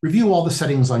 So review all the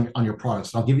settings on your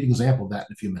products. And I'll give you an example of that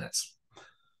in a few minutes.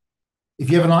 If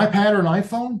you have an iPad or an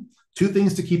iPhone, two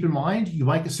things to keep in mind. You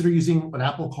might consider using what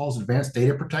Apple calls advanced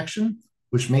data protection,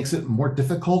 which makes it more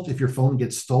difficult if your phone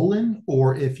gets stolen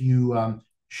or if you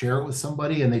share it with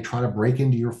somebody and they try to break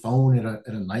into your phone at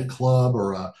a nightclub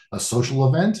or a social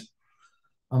event.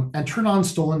 And turn on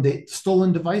stolen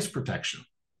device protection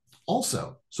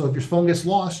also. So if your phone gets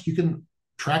lost, you can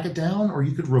track it down or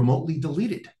you could remotely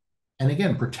delete it. And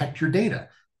again, protect your data.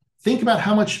 Think about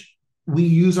how much we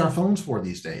use our phones for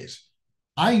these days.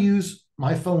 I use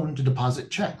my phone to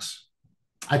deposit checks.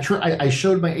 I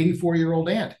showed my 84-year-old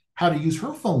aunt how to use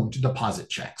her phone to deposit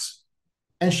checks,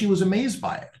 and she was amazed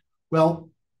by it. Well,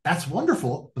 that's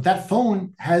wonderful, but that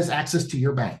phone has access to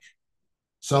your bank.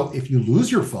 So if you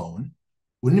lose your phone,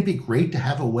 wouldn't it be great to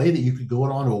have a way that you could go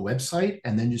onto a website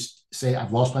and then just say,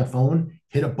 I've lost my phone,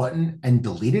 hit a button and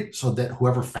delete it so that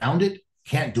whoever found it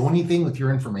can't do anything with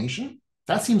your information?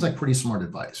 That seems like pretty smart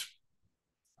advice.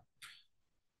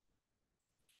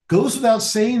 Goes without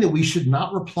saying that we should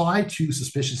not reply to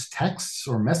suspicious texts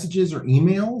or messages or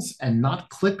emails and not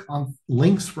click on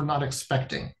links we're not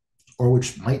expecting or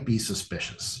which might be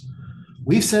suspicious.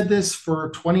 We've said this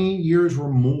for 20 years or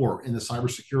more in the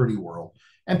cybersecurity world,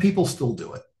 and people still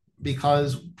do it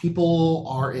because people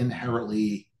are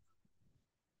inherently,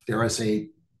 dare I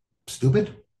say,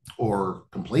 stupid or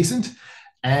complacent.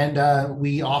 And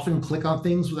we often click on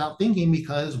things without thinking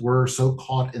because we're so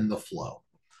caught in the flow.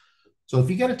 So if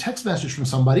you get a text message from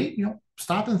somebody,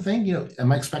 stop and think,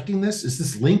 am I expecting this? Is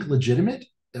this link legitimate?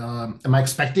 Am I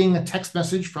expecting a text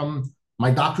message from my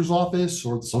doctor's office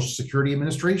or the Social Security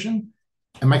Administration?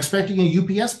 Am I expecting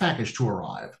a UPS package to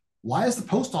arrive? Why is the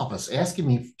post office asking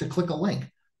me to click a link?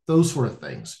 Those sort of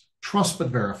things. Trust but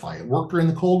verify. It worked during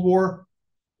the Cold War.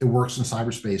 It works in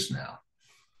cyberspace now.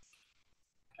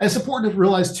 And it's important to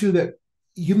realize, too, that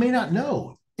you may not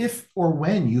know if or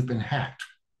when you've been hacked.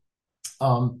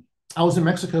 I was in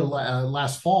Mexico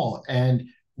last fall, and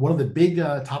one of the big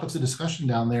topics of discussion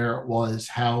down there was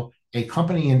how a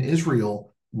company in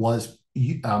Israel was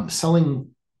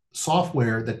selling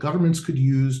software that governments could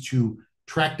use to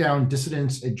track down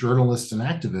dissidents and journalists and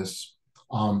activists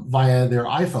via their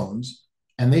iPhones,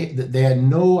 and they had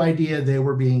no idea they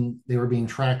were being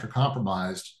tracked or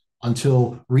compromised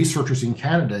until researchers in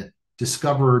Canada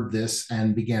discovered this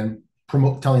and began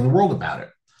telling the world about it.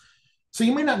 So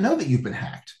you may not know that you've been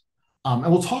hacked. And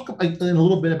we'll talk in a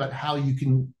little bit about how you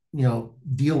can,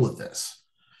 deal with this.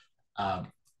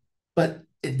 But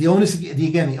the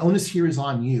onus here is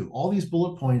on you. All these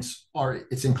bullet points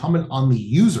it's incumbent on the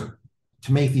user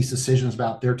to make these decisions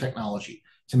about their technology,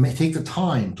 to take the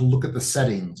time to look at the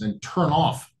settings and turn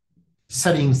off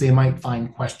settings they might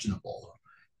find questionable,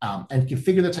 and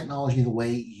configure the technology the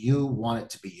way you want it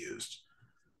to be used.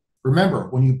 Remember,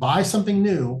 when you buy something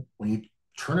new, when you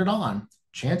turn it on,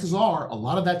 chances are a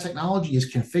lot of that technology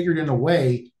is configured in a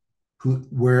way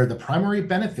where the primary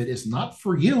benefit is not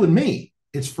for you and me,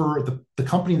 it's for the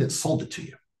company that sold it to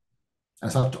you. And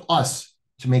it's up to us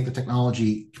to make the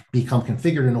technology become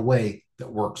configured in a way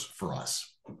that works for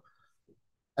us.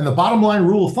 And the bottom line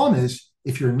rule of thumb is,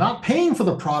 if you're not paying for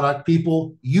the product,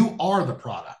 people, you are the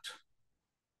product.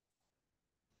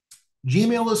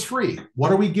 Gmail is free.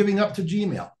 What are we giving up to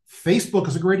Gmail? Facebook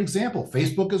is a great example.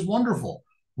 Facebook is wonderful.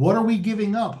 What are we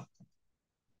giving up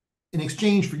in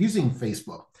exchange for using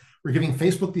Facebook? We're giving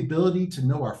Facebook the ability to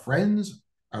know our friends,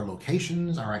 our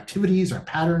locations, our activities, our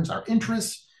patterns, our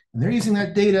interests, and they're using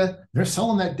that data, they're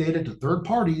selling that data to third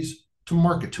parties to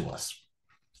market to us.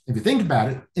 If you think about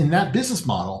it, in that business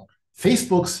model,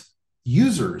 Facebook's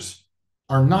users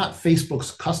are not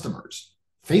Facebook's customers.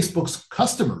 Facebook's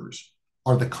customers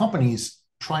are the companies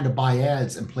trying to buy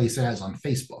ads and place ads on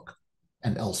Facebook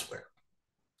and elsewhere.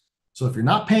 So if you're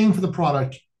not paying for the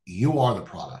product, you are the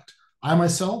product. I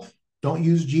myself don't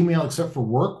use Gmail except for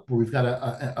work, where we've got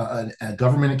a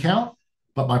government account.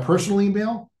 But my personal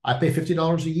email, I pay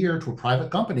 $50 a year to a private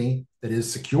company that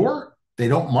is secure. They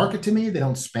don't market to me. They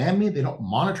don't spam me. They don't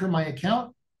monitor my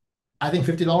account. I think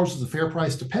 $50 is a fair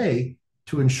price to pay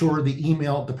to ensure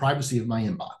the privacy of my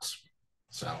inbox.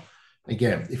 So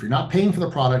again, if you're not paying for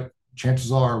the product,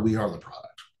 chances are we are the product.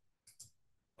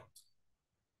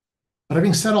 But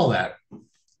having said all that,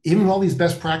 even with all these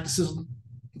best practices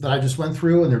that I just went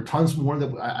through, and there are tons more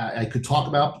that I could talk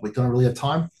about, but we don't really have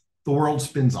time, the world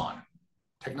spins on.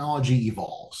 Technology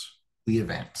evolves, we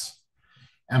advance.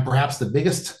 And perhaps the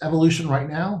biggest evolution right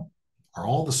now are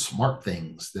all the smart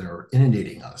things that are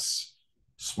inundating us.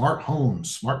 Smart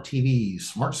homes, smart TVs,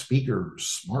 smart speakers,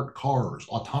 smart cars,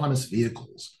 autonomous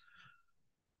vehicles.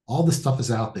 All this stuff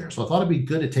is out there. So I thought it'd be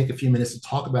good to take a few minutes to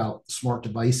talk about smart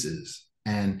devices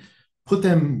and put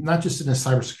them not just in a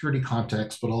cybersecurity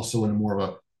context, but also in more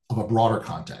of a broader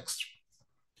context.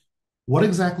 What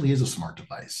exactly is a smart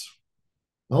device?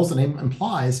 Well, as the name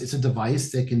implies, it's a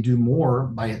device that can do more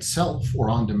by itself or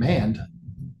on demand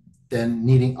than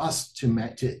needing us to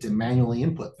manually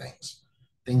input things.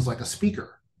 Things like a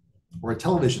speaker or a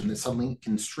television that suddenly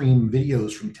can stream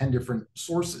videos from 10 different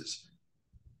sources.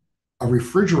 A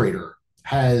refrigerator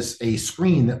has a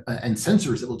screen and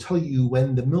sensors that will tell you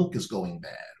when the milk is going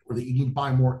bad or that you need to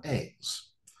buy more eggs.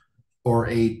 Or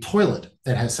a toilet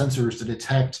that has sensors to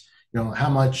detect, how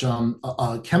much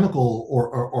chemical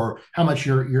or how much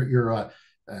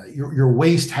your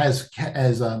waste has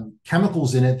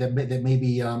chemicals in it that may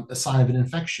be a sign of an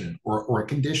infection or a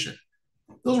condition.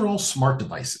 Those are all smart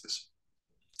devices.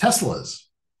 Teslas,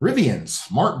 Rivians,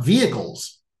 smart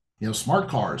vehicles, smart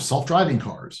cars, self-driving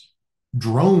cars,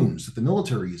 drones that the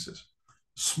military uses.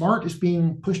 Smart is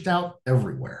being pushed out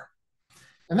everywhere.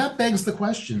 And that begs the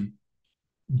question,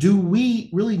 do we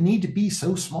really need to be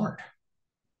so smart?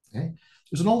 Okay.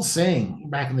 There's an old saying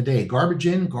back in the day, garbage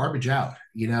in, garbage out,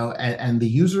 and the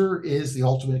user is the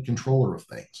ultimate controller of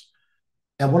things.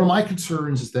 And one of my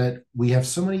concerns is that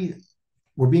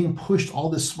we're being pushed all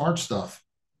this smart stuff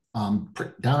down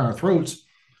our throats.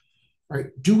 Right?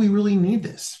 Do we really need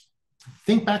this?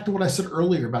 Think back to what I said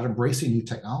earlier about embracing new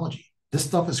technology. This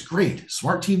stuff is great.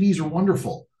 Smart TVs are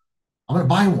wonderful. I'm going to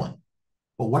buy one.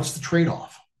 But what's the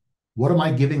trade-off? What am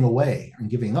I giving away and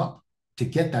giving up to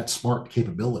get that smart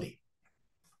capability?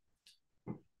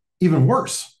 Even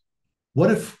worse,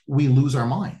 what if we lose our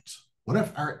minds? What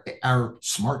if our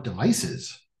smart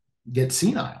devices get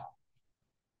senile?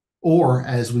 Or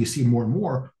as we see more and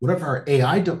more, what if our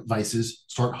AI devices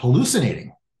start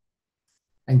hallucinating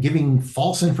and giving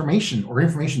false information or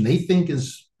information they think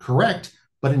is correct,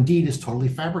 but indeed is totally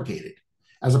fabricated?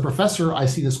 As a professor, I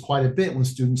see this quite a bit when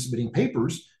students submitting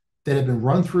papers that have been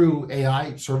run through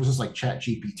AI services like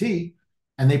ChatGPT,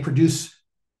 and they produce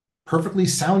perfectly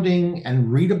sounding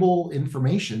and readable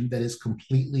information that is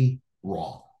completely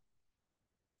wrong.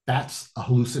 That's a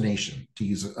hallucination, to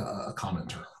use a common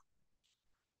term.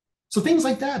 So things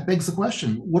like that begs the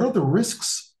question, what are the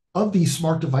risks of these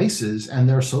smart devices and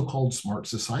their so-called smart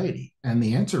society? And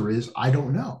the answer is, I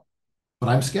don't know, but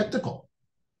I'm skeptical.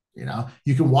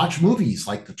 You can watch movies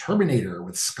like The Terminator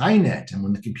with Skynet, and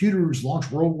when the computers launch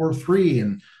World War III,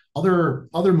 and other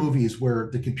movies where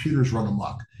the computers run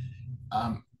amok.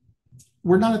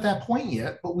 We're not at that point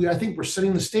yet, but I think we're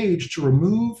setting the stage to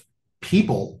remove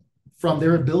people from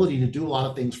their ability to do a lot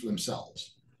of things for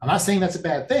themselves. I'm not saying that's a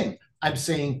bad thing. I'm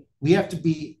saying we have to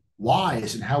be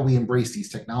wise in how we embrace these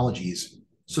technologies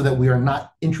so that we are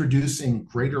not introducing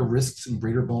greater risks and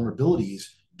greater vulnerabilities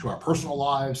to our personal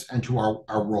lives and to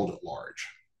our world at large.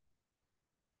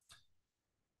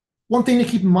 One thing to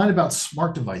keep in mind about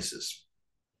smart devices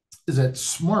is that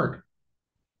smart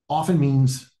often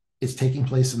means it's taking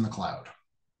place in the cloud.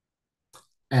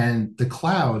 And the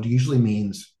cloud usually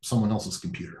means someone else's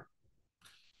computer.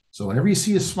 So whenever you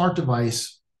see a smart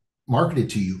device marketed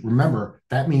to you, remember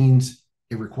that means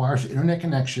it requires an internet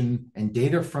connection, and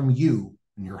data from you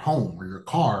in your home or your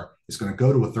car is going to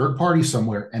go to a third party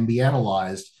somewhere and be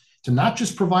analyzed to not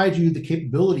just provide you the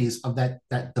capabilities of that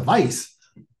device,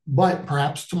 but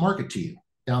perhaps to market to you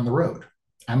down the road.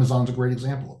 Amazon's a great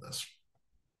example of this.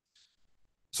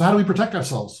 So how do we protect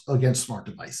ourselves against smart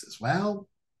devices? Well,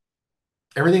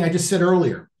 everything I just said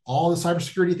earlier, all the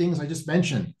cybersecurity things I just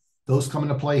mentioned, those come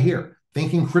into play here.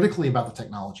 Thinking critically about the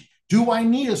technology. Do I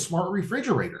need a smart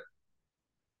refrigerator?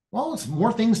 Well, it's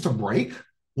more things to break,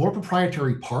 more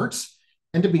proprietary parts.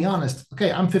 And to be honest,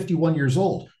 okay, I'm 51 years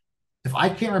old. If I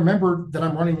can't remember that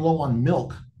I'm running low on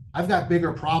milk, I've got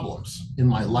bigger problems in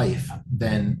my life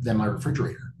than my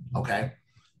refrigerator, okay?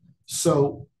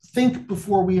 So think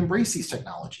before we embrace these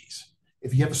technologies.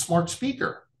 If you have a smart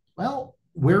speaker, well,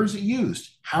 where is it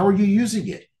used? How are you using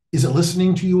it? Is it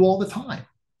listening to you all the time?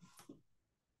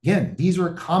 Again, these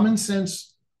are common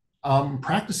sense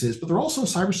practices, but they're also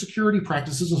cybersecurity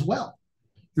practices as well.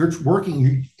 You're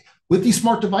working with these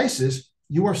smart devices,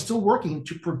 you are still working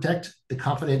to protect the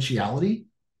confidentiality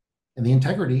and the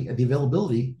integrity and the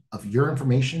availability of your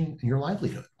information and your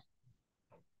livelihood.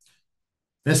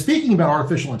 Now, speaking about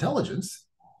artificial intelligence,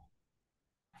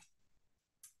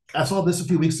 I saw this a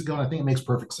few weeks ago, and I think it makes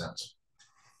perfect sense.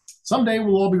 Someday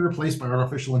we'll all be replaced by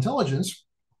artificial intelligence,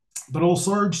 but old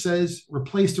Sarge says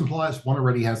replaced implies one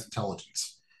already has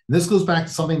intelligence. And this goes back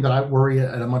to something that I worry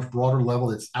at a much broader level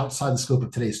that's outside the scope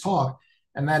of today's talk.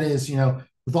 And that is,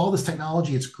 with all this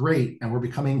technology, it's great. And we're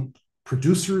becoming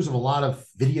producers of a lot of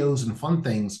videos and fun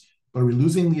things, but we're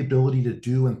losing the ability to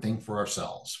do and think for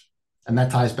ourselves. And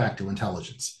that ties back to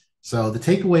intelligence. So the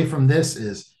takeaway from this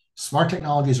is smart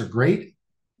technologies are great,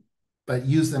 but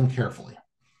use them carefully.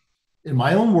 In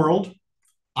my own world,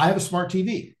 I have a smart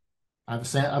TV.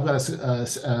 I've got a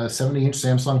 70-inch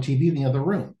Samsung TV in the other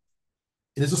room.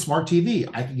 It is a smart TV.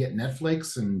 I can get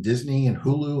Netflix and Disney and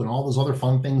Hulu and all those other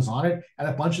fun things on it, and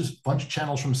a bunch of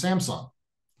channels from Samsung.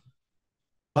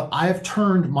 But I have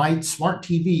turned my smart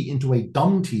TV into a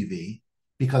dumb TV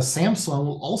because Samsung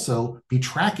will also be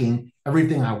tracking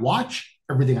everything I watch,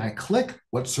 everything I click,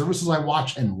 what services I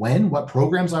watch and when, what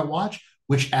programs I watch,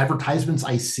 which advertisements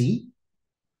I see.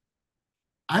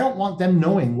 I don't want them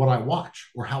knowing what I watch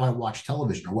or how I watch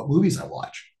television or what movies I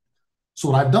watch. So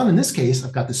what I've done in this case,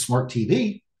 I've got this smart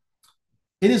TV.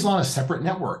 It is on a separate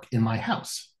network in my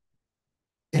house.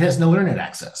 It has no internet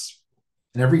access.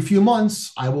 And every few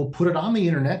months, I will put it on the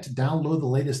internet to download the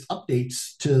latest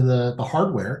updates to the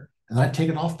hardware, and then I take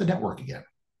it off the network again.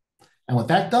 And what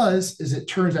that does is it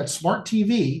turns that smart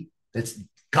TV that's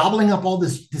gobbling up all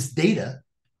this data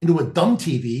into a dumb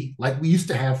TV like we used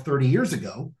to have 30 years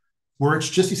ago, where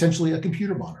it's just essentially a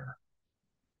computer monitor.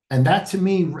 And that, to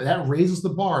me, that raises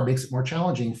the bar, makes it more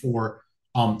challenging for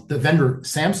the vendor,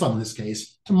 Samsung in this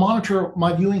case, to monitor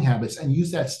my viewing habits and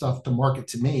use that stuff to market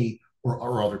to me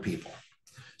or other people.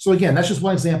 So again, that's just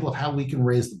one example of how we can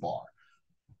raise the bar.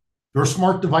 There are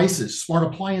smart devices, smart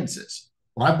appliances.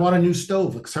 When I bought a new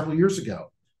stove like several years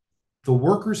ago, the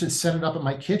workers had set it up in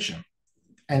my kitchen.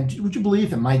 And would you believe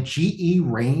that my GE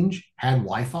range had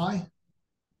Wi-Fi?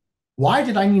 Why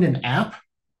did I need an app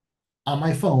on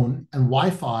my phone and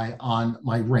Wi-Fi on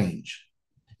my range?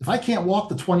 If I can't walk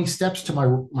the 20 steps to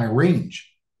my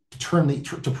range to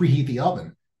preheat the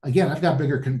oven, again, I've got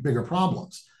bigger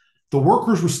problems. The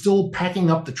workers were still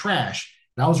packing up the trash,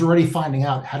 and I was already finding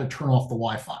out how to turn off the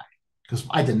Wi-Fi because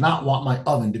I did not want my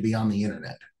oven to be on the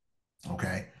internet.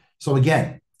 Okay. So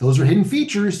again, those are hidden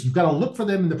features. You've got to look for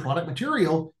them in the product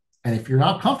material. And if you're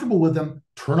not comfortable with them,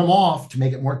 turn them off to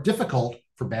make it more difficult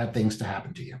for bad things to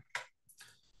happen to you.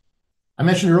 I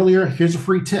mentioned earlier, here's a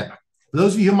free tip. For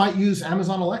those of you who might use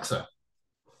Amazon Alexa,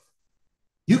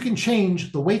 you can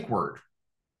change the wake word.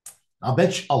 I'll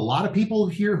bet you a lot of people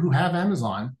here who have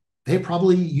Amazon, they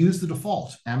probably use the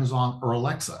default, Amazon or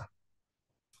Alexa.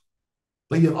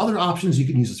 But you have other options you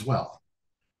can use as well.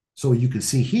 So you can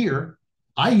see here,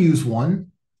 I use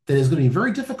one that is going to be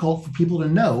very difficult for people to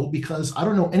know because I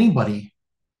don't know anybody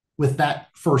with that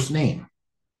first name,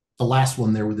 the last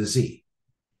one there with a Z.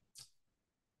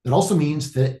 It also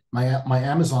means that my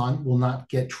Amazon will not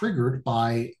get triggered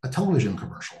by a television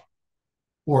commercial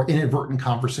or inadvertent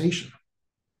conversation.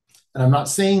 And I'm not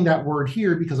saying that word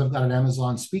here because I've got an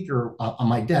Amazon speaker on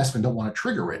my desk and don't want to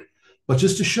trigger it, but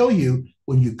just to show you,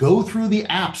 when you go through the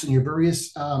apps and your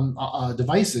various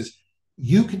devices,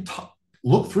 you can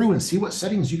look through and see what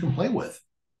settings you can play with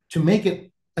to make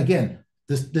it, again,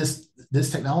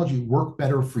 this technology work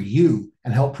better for you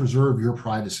and help preserve your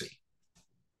privacy.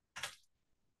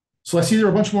 So I see there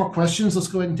are a bunch more questions. Let's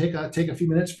go ahead and take a few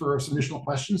minutes for some additional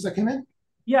questions that came in.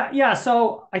 Yeah.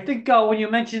 So I think when you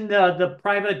mentioned the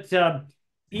private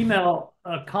email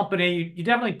company, you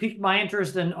definitely piqued my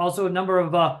interest, and also a number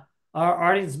of our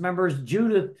audience members,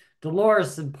 Judith,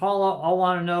 Dolores, and Paula, all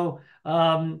want to know,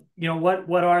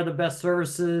 what are the best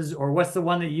services, or what's the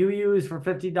one that you use for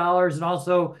 $50, and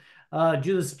also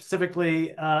Judith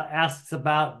specifically asks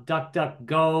about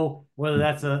DuckDuckGo, whether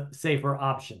that's a safer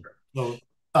option. So.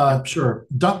 Sure.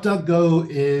 DuckDuckGo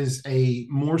is a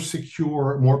more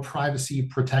secure, more privacy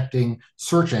protecting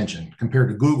search engine compared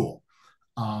to Google.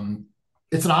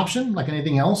 It's an option like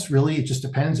anything else, really. It just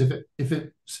depends if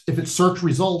its search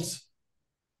results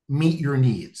meet your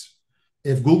needs.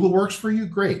 If Google works for you,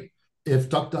 great. If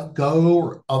DuckDuckGo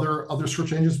or other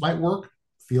search engines might work,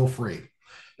 feel free.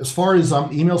 As far as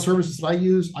email services that I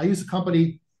use a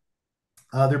company.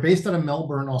 They're based out of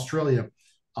Melbourne, Australia.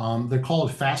 They're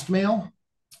called Fastmail,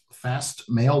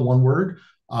 one word,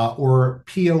 or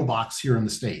PO Box here in the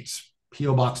States,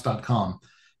 pobox.com.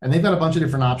 And they've got a bunch of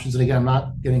different options. And again, I'm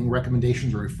not getting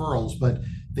recommendations or referrals, but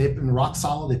they've been rock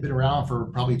solid. They've been around for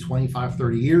probably 25,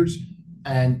 30 years.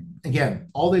 And again,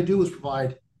 all they do is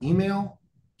provide email,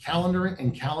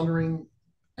 calendaring,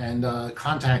 and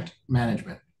contact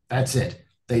management. That's it.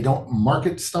 They don't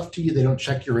market stuff to you. They don't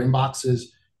check your inboxes.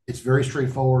 It's very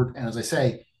straightforward. And as I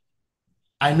say,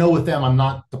 I know with them, I'm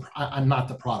not the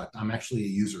product. I'm actually a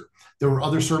user. There were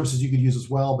other services you could use as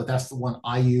well, but that's the one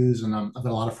I use, and I've got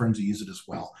a lot of friends who use it as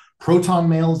well. Proton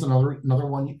Mail is another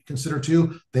one you consider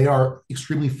too. They are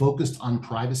extremely focused on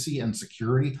privacy and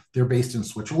security. They're based in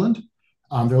Switzerland.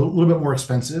 They're a little bit more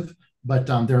expensive, but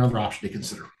they're another option to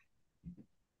consider.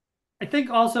 I think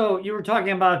also you were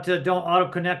talking about don't auto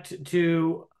connect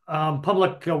to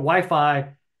public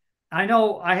Wi-Fi. I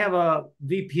know I have a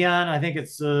VPN. I think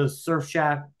it's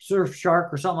Surfshark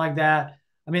or something like that.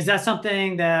 I mean, is that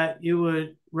something that you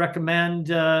would recommend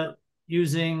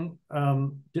using?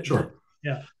 Sure.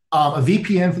 Yeah. A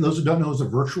VPN, for those who don't know, is a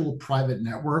virtual private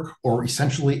network, or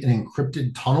essentially an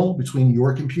encrypted tunnel between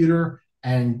your computer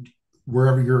and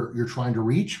wherever you're trying to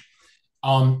reach.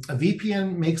 A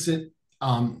VPN makes it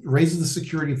raises the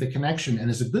security of the connection, and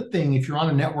is a good thing if you're on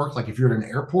a network, like if you're at an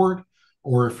airport,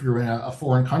 or if you're in a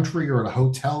foreign country, or at a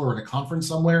hotel, or at a conference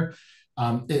somewhere.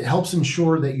 It helps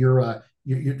ensure that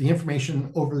the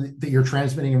information that you're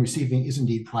transmitting and receiving is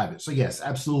indeed private. So yes,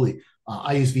 absolutely.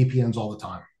 I use VPNs all the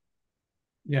time.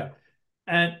 Yeah.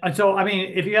 And so, I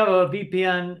mean, if you have a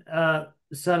VPN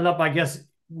set it up, I guess,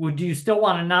 would you still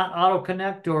want to not auto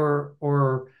connect or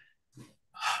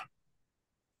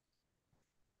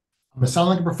I'm gonna sound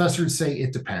like a professor to say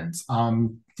it depends.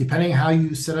 Depending how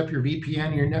you set up your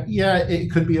VPN, yeah,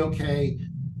 it could be okay.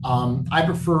 I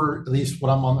prefer, at least when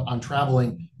I'm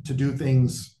traveling, to do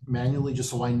things manually, just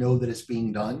so I know that it's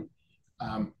being done.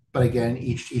 But again,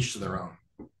 each to their own.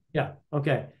 yeah,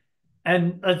 okay.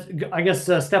 And I guess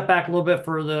step back a little bit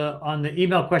for on the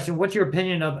email question. What's your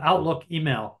opinion of Outlook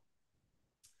email?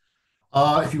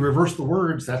 If you reverse the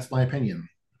words, that's my opinion.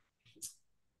 It's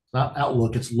not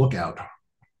Outlook, it's Lookout.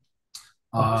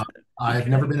 Oh, Uh, okay. I've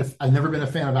never been a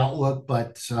fan of Outlook,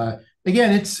 but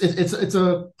again, it's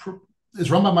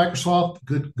run by Microsoft,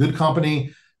 good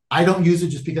company. I don't use it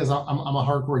just because I'm a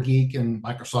hardcore geek, and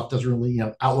Microsoft doesn't really,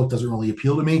 Outlook doesn't really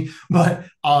appeal to me. But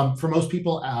for most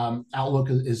people, Outlook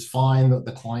is fine.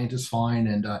 The client is fine,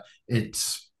 and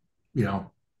it's you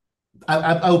know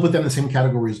I will put them in the same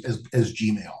categories as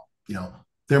Gmail. You know,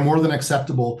 they're more than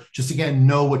acceptable. Just again,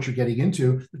 know what you're getting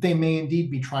into. That they may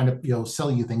indeed be trying to sell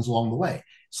you things along the way.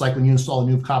 It's like when you install a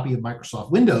new copy of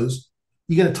Microsoft Windows,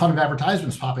 you get a ton of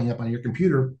advertisements popping up on your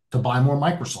computer to buy more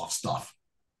Microsoft stuff.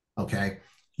 Okay,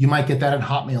 you might get that in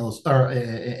Hotmail or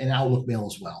in Outlook Mail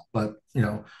as well. But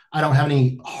I don't have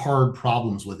any hard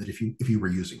problems with it if you were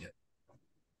using it.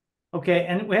 Okay,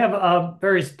 and we have a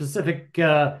very specific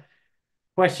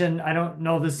question. I don't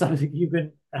know if this is something you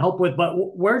can help with, but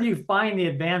where do you find the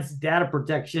advanced data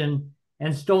protection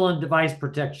and stolen device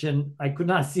protection? I could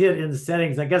not see it in the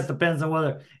settings. I guess it depends on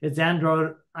whether it's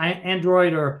Android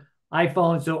or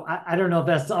iPhone. So I don't know if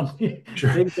that's something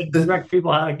Sure. maybe you can direct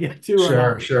people how to get to or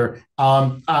Sure, not. sure.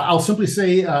 I'll simply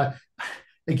say,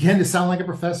 again, to sound like a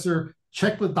professor,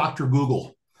 check with Dr.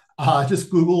 Google. Just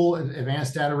Google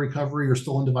advanced data recovery or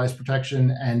stolen device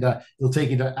protection, and it'll take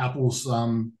you to Apple's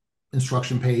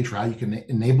instruction page for how you can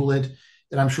enable it.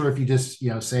 And I'm sure if you just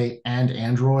say "and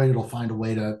Android," it'll find a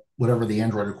way to whatever the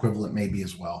Android equivalent may be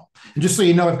as well. And just so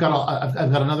you know, I've got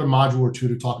another module or two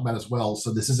to talk about as well.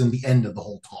 So this isn't the end of the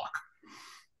whole talk.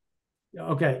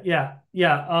 Okay, yeah,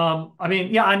 yeah. I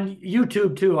mean, yeah, on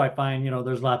YouTube too, I find,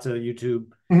 there's lots of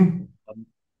YouTube Mhm.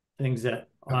 things that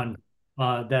Yep. on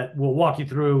that will walk you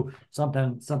through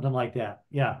something like that.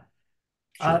 Yeah.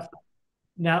 Sure.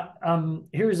 Now,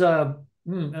 here's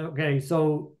okay.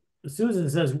 So Susan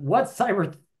says, what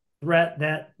cyber threat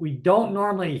that we don't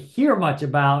normally hear much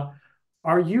about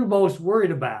are you most worried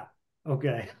about?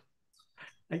 Okay.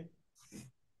 I-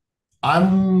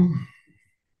 I'm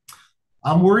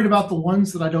I'm worried about the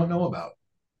ones that I don't know about.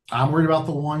 I'm worried about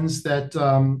the ones that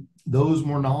those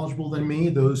more knowledgeable than me,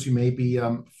 those who may be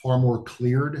far more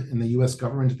cleared in the U.S.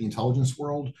 government, the intelligence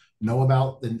world, know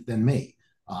about than me.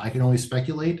 I can only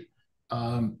speculate,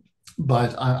 um,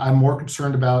 but I'm more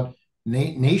concerned about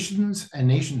nations and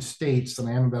nation states than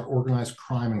I am about organized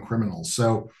crime and criminals.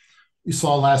 So you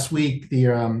saw last week the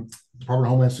Department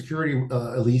of Homeland Security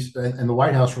released, and the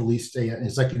White House released an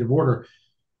executive order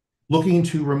looking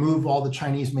to remove all the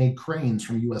Chinese-made cranes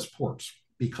from U.S. ports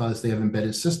because they have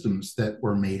embedded systems that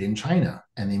were made in China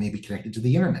and they may be connected to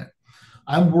the internet.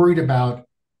 I'm worried about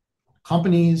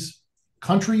countries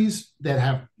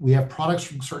that we have products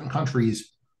from certain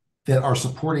countries that are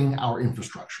supporting our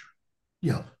infrastructure.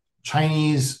 You know,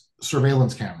 Chinese made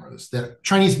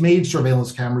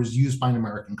surveillance cameras used by an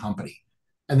American company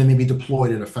and then maybe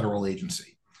deployed at a federal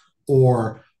agency,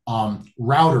 or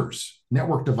routers,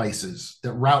 network devices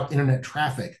that route internet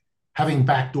traffic having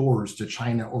backdoors to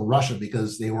China or Russia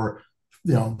because they were,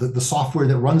 the software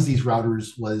that runs these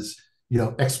routers was,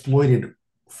 exploited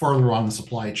farther on the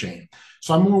supply chain.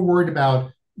 So I'm more worried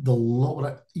about the low,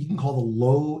 what you can call the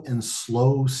low and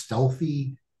slow,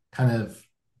 stealthy kind of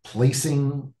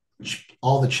placing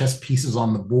all the chess pieces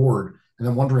on the board, and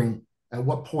then wondering at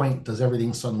what point does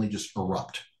everything suddenly just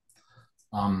erupt.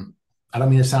 Um, I don't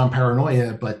mean to sound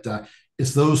paranoia, but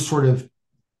it's those sort of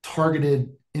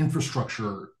targeted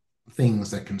infrastructure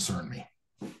things that concern me.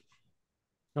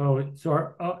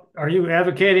 So are you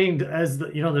advocating as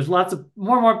there's lots of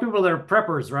more and more people that are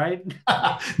preppers, right?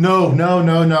 No, no,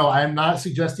 no, no. I'm not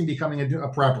suggesting becoming a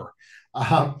prepper.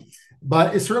 Um,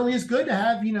 but it certainly is good to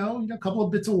have, a couple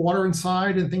of bits of water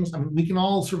inside and things. I mean, we can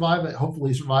all survive it,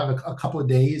 hopefully survive a couple of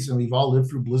days. And we've all lived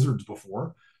through blizzards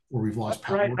before where we've lost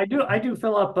Right. power. I do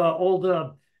fill up old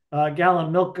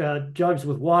gallon milk jugs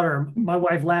with water. My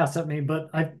wife laughs at me, but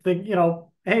I think,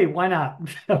 hey, why not?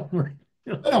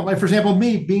 Like for example,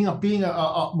 me being a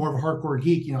more of a hardcore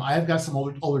geek, I have got some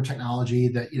older technology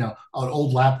that an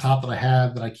old laptop that I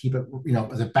have that I keep it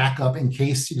as a backup in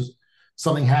case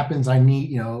something happens. I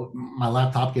need my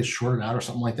laptop gets shorted out or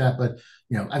something like that. But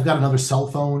I've got another cell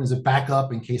phone as a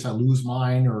backup in case I lose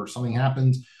mine or something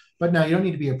happens. But no, you don't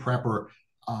need to be a prepper.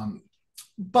 Um,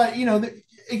 but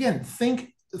again,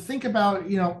 think about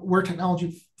where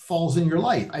technology falls in your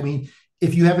life. I mean,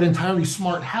 if you have an entirely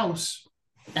smart house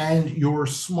and your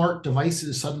smart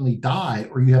devices suddenly die,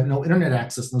 or you have no internet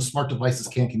access and those smart devices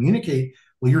can't communicate,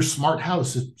 well, your smart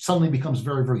house suddenly becomes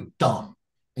very, very dumb,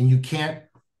 and you can't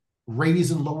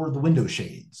raise and lower the window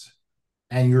shades,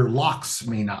 and your locks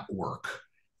may not work.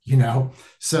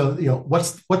 So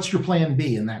what's your plan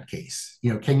B in that case?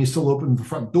 Can you still open the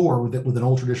front door with an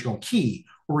old traditional key,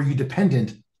 or are you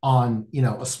dependent on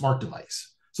a smart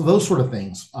device? So those sort of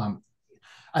things,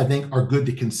 I think, are good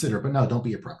to consider. But no, don't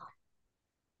be a prepper.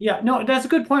 Yeah, no, that's a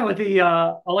good point with the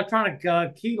electronic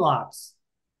key locks.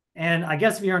 And I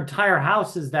guess if your entire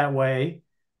house is that way,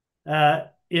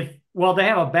 if well, they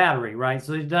have a battery, right?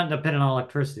 So it doesn't depend on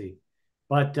electricity.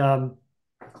 But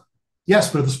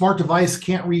Yes, but if the smart device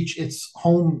can't reach its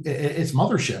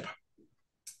mothership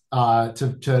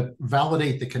to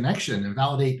validate the connection and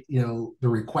validate the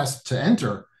request to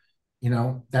enter,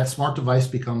 that smart device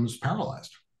becomes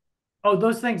paralyzed. oh,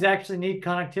 those things actually need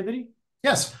connectivity?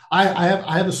 Yes, I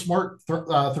have a smart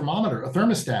thermometer, a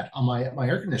thermostat on my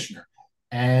air conditioner,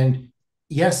 and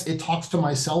yes, it talks to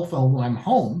my cell phone when I'm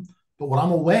home. But when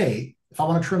I'm away, if I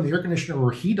want to turn the air conditioner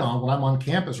or heat on when I'm on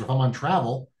campus or if I'm on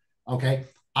travel, okay,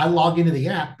 I log into the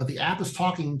app, but the app is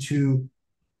talking to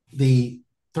the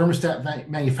thermostat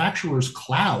manufacturer's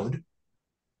cloud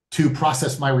to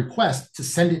process my request to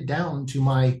send it down to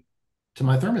my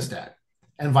thermostat,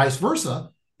 and vice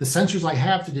versa. The sensors I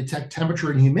have to detect temperature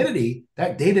and humidity,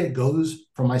 that data goes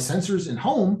from my sensors in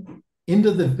home into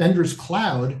the vendor's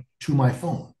cloud to my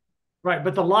phone. Right,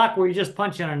 but the lock where you just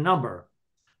punch in a number.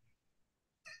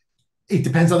 It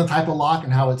depends on the type of lock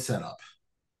and how it's set up.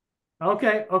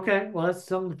 Okay, okay. Well, that's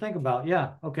something to think about.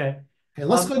 Yeah, okay. Okay,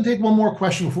 let's go and take one more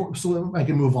question before so I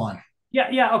can move on. Yeah,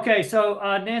 yeah, okay. So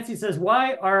Nancy says,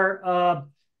 why are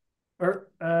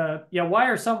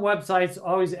some websites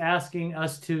always asking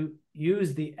us to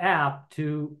use the app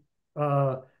to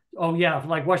oh yeah,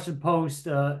 like Washington Post,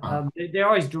 they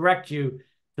always direct you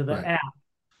to the Right.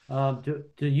 app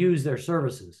to use their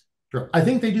services. Sure. I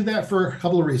think they do that for a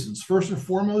couple of reasons. First and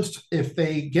foremost, if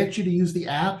they get you to use the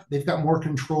app, they've got more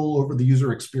control over the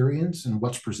user experience and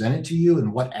what's presented to you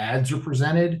and what ads are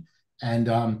presented, and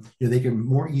they can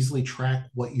more easily track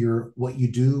what you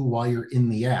do while you're in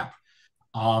the app.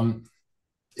 Um,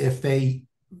 if they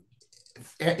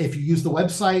if you use the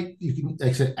website, you can, like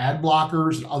I said, ad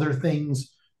blockers and other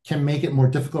things can make it more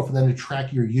difficult for them to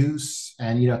track your use,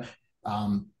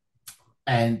 um,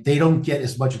 and they don't get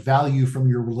as much value from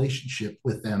your relationship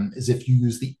with them as if you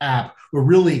use the app, where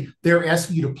really they're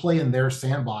asking you to play in their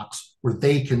sandbox where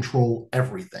they control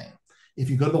everything. If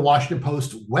you go to the Washington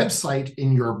Post website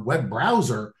in your web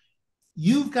browser,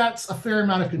 you've got a fair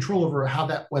amount of control over how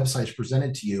that website is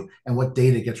presented to you and what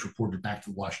data gets reported back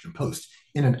to the Washington Post.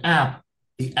 In an app,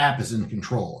 the app is in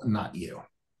control and not you.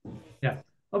 Yeah.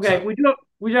 Okay. So,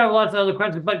 We do have lots of other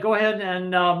questions, but go ahead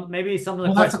and maybe some of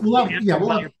the questions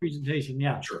about your presentation.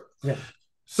 Yeah. Sure. Yeah.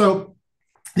 So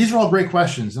these are all great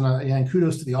questions, and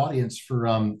kudos to the audience for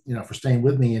for staying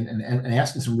with me and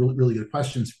asking some really really good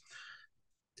questions.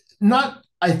 Not,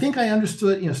 I think I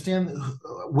understood, Stan,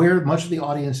 where much of the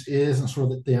audience is and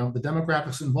sort of the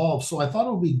demographics involved. So I thought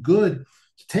it would be good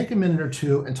to take a minute or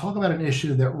two and talk about an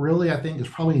issue that really I think is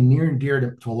probably near and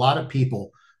dear to a lot of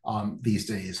people these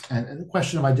days, and the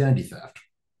question of identity theft.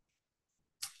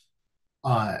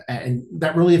 And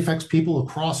that really affects people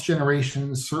across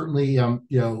generations. Certainly,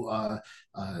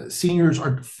 seniors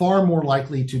are far more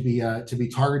likely to be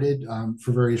targeted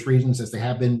for various reasons, as they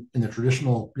have been in the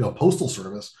traditional postal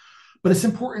service. But it's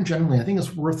important generally. I think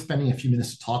it's worth spending a few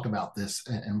minutes to talk about this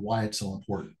and why it's so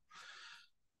important.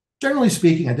 Generally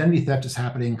speaking, identity theft is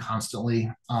happening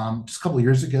constantly. Just a couple of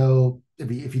years ago,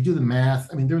 if you do the math,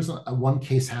 I mean, there was a one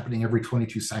case happening every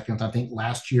 22 seconds. I think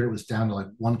last year it was down to like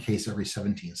one case every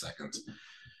 17 seconds.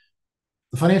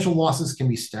 The financial losses can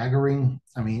be staggering.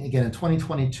 I mean, again, in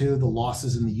 2022, the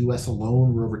losses in the US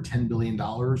alone were over $10 billion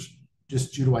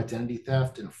just due to identity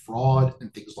theft and fraud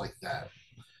and things like that.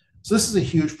 So this is a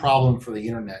huge problem for the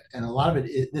internet. And a lot of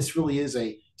this really is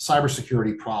a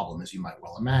cybersecurity problem, as you might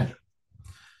well imagine.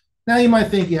 Now you might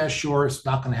think, yeah, sure, it's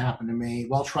not going to happen to me.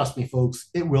 Well, trust me, folks,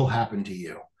 it will happen to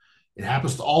you. It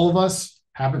happens to all of us,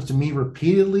 happens to me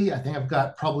repeatedly. I think I've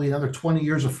got probably another 20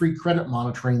 years of free credit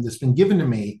monitoring that's been given to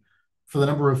me for the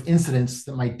number of incidents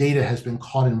that my data has been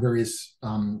caught in various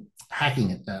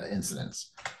hacking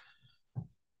incidents.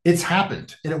 It's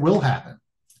happened, and it will happen.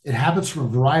 It happens from a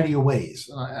variety of ways.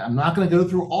 I'm not going to go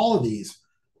through all of these,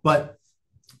 but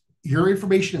your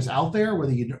information is out there,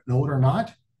 whether you know it or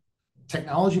not.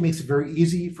 Technology makes it very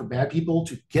easy for bad people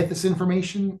to get this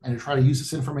information and to try to use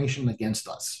this information against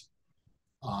us.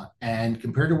 And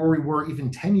compared to where we were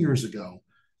even 10 years ago,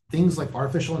 things like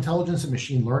artificial intelligence and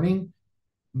machine learning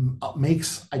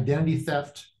makes identity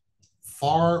theft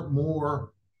far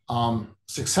more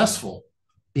successful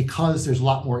because there's a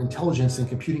lot more intelligence and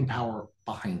computing power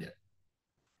behind it.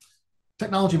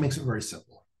 Technology makes it very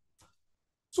simple.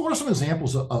 So what are some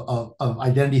examples of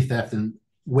identity theft and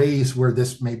ways where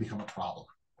this may become a problem?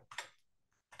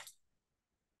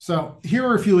 So here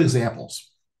are a few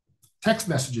examples. Text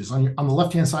messages on the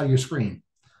left-hand side of your screen.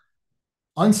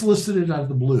 Unsolicited out of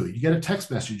the blue. You get a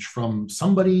text message from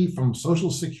somebody from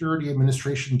Social Security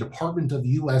Administration, Department of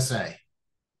USA.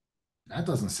 That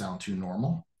doesn't sound too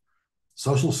normal.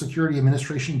 Social Security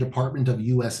Administration, Department of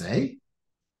USA?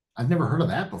 I've never heard of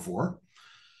that before.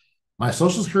 My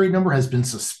Social Security number has been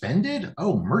suspended?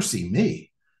 Oh, mercy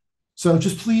me. So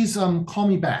just please call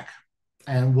me back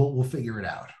and we'll figure it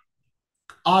out.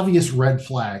 Obvious red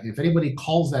flag. If anybody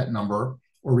calls that number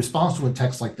or responds to a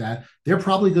text like that, they're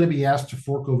probably going to be asked to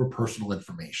fork over personal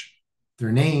information.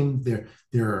 Their name, their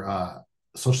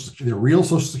real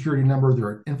Social Security number,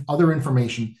 their other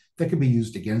information that can be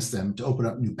used against them to open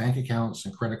up new bank accounts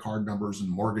and credit card numbers and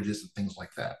mortgages and things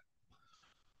like that.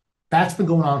 That's been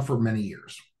going on for many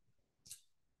years.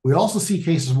 We also see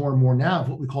cases more and more now of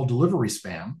what we call delivery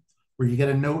spam, where you get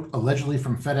a note allegedly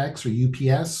from FedEx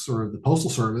or UPS or the Postal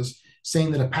Service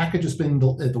saying that a package has been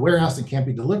at the warehouse and can't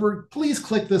be delivered. Please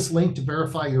click this link to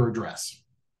verify your address.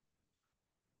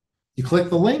 You click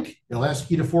the link, it'll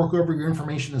ask you to fork over your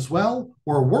information as well,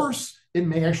 or worse, it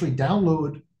may actually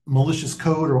download malicious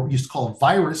code, or what we used to call a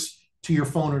virus, to your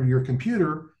phone or to your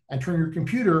computer and turn your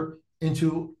computer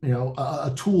into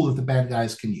a tool that the bad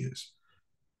guys can use.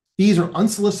 These are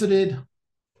unsolicited,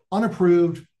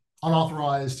 unapproved,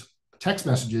 unauthorized text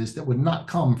messages that would not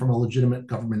come from a legitimate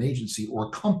government agency or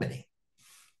company.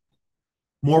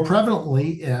 More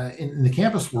prevalently, in the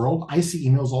campus world, I see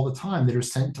emails all the time that are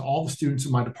sent to all the students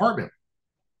in my department.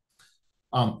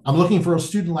 I'm looking for a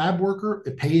student lab worker.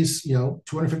 It pays,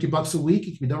 $250 a week.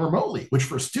 It can be done remotely, which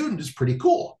for a student is pretty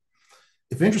cool.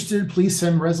 If interested, please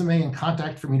send resume and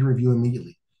contact for me to review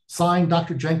immediately. Signed,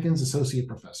 Dr. Jenkins, Associate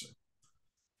Professor.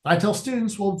 I tell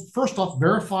students, well, first off,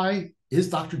 verify, is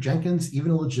Dr. Jenkins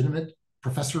even a legitimate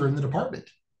professor in the department?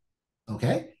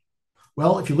 Okay.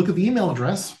 Well, if you look at the email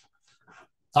address,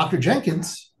 Dr.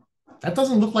 Jenkins, that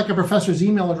doesn't look like a professor's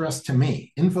email address to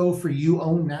me. Info for you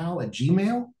own now at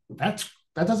Gmail. That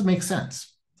doesn't make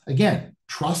sense. Again,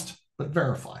 trust, but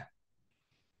verify.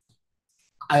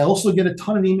 I also get a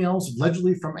ton of emails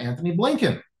allegedly from Anthony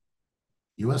Blinken,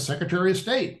 U.S. Secretary of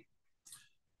State.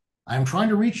 I'm trying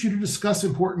to reach you to discuss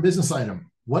important business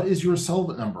item. What is your cell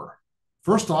number?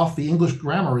 First off, the English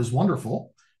grammar is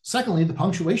wonderful. Secondly, the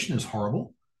punctuation is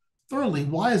horrible. Thirdly,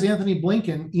 why is Anthony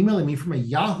Blinken emailing me from a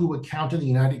Yahoo account in the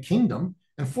United Kingdom?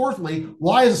 And fourthly,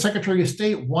 why is the Secretary of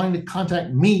State wanting to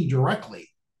contact me directly?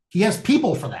 He has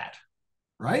people for that,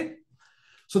 right?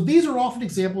 So these are often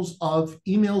examples of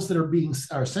emails that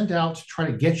are sent out to try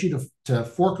to get you to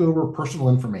fork over personal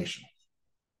information.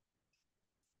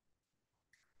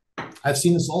 I've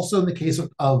seen this also in the case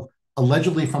of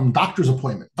allegedly from doctor's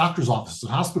offices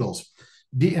and hospitals.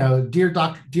 Dear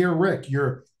doctor, dear Rick,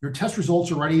 your test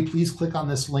results are ready. Please click on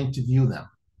this link to view them.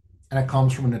 And it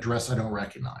comes from an address I don't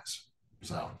recognize.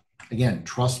 So again,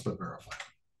 trust but verify.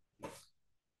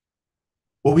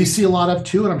 What we see a lot of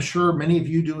too, and I'm sure many of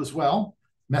you do as well,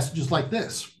 messages like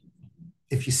this.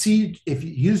 If you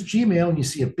use Gmail and you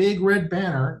see a big red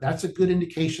banner, that's a good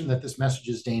indication that this message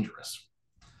is dangerous.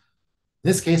 In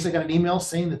this case, I got an email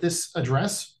saying that this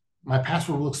address, my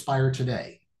password will expire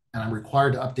today, and I'm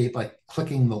required to update by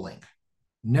clicking the link.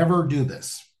 Never do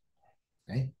this.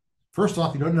 Okay. First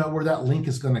off, you don't know where that link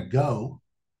is going to go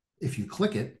if you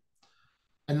click it.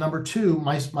 And number two,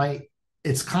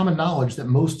 it's common knowledge that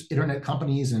most internet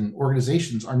companies and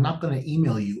organizations are not going to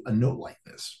email you a note like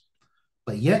this.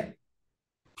 But yet,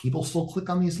 people still click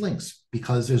on these links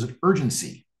because there's an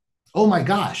urgency. Oh my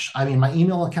gosh, my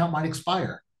email account might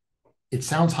expire. It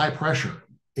sounds high pressure.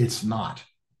 It's not.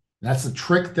 That's a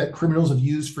trick that criminals have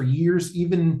used for years,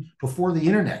 even before the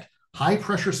internet. High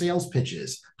pressure sales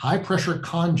pitches, high pressure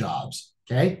con jobs,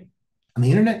 okay? And the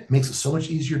internet makes it so much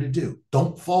easier to do.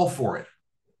 Don't fall for it.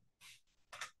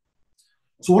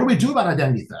 So what do we do about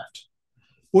identity theft?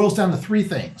 Boils down to three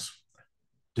things: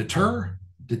 deter,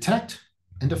 detect,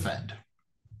 and defend.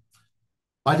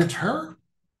 By deter,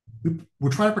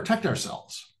 we're trying to protect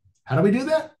ourselves. How do we do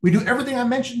that? We do everything I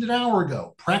mentioned an hour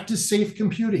ago. Practice safe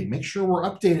computing. Make sure we're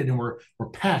updated and we're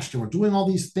patched and we're doing all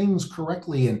these things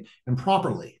correctly and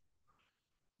properly.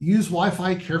 Use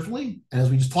Wi-Fi carefully. And as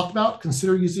we just talked about,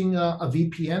 consider using a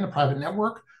VPN, a private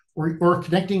network, or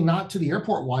connecting not to the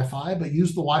airport Wi-Fi, but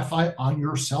use the Wi-Fi on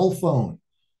your cell phone.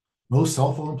 Most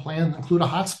cell phone plans include a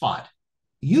hotspot.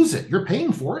 Use it. You're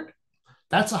paying for it.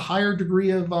 That's a higher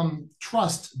degree of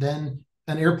trust than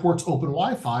an airport's open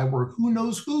Wi-Fi, where who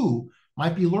knows who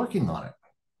might be lurking on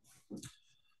it.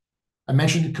 I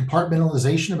mentioned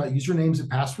compartmentalization about usernames and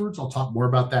passwords. I'll talk more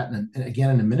about that again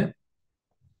in a minute.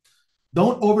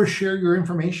 Don't overshare your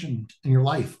information in your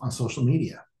life on social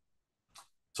media.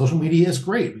 Social media is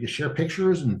great. We can share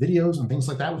pictures and videos and things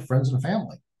like that with friends and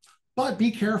family. But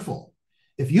be careful.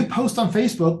 If you post on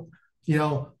Facebook,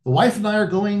 the wife and I are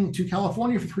going to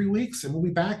California for 3 weeks and we'll be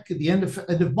back at the end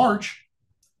of March,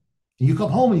 and you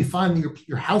come home and you find that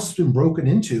your house has been broken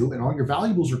into and all your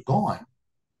valuables are gone,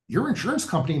 your insurance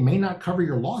company may not cover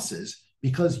your losses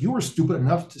because you were stupid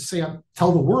enough to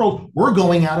tell the world, we're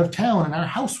going out of town and our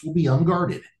house will be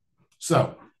unguarded.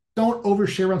 So don't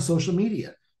overshare on social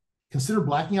media. Consider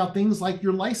blacking out things like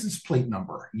your license plate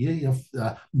number.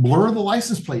 Blur the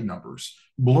license plate numbers.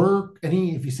 Blur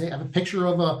if you have a picture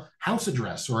of a house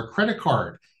address or a credit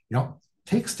card.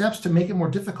 Take steps to make it more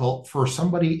difficult for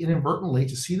somebody inadvertently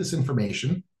to see this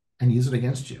information and use it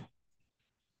against you.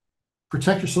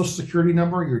 Protect your social security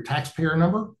number, your taxpayer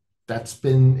number. That's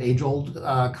been age-old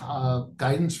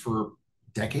guidance for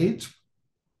decades.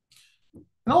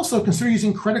 And also consider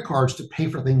using credit cards to pay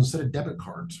for things instead of debit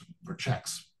cards or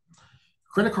checks.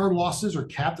 Credit card losses are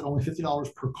capped at only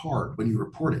 $50 per card when you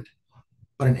report it.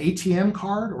 But an ATM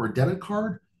card or a debit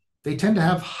card, they tend to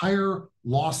have higher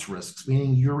loss risks,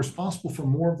 meaning you're responsible for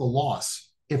more of the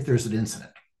loss if there's an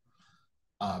incident.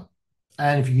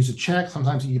 And if you use a check,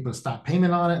 sometimes you put a stop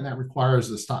payment on it, and that requires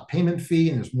a stop payment fee,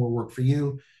 and there's more work for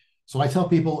you. So I tell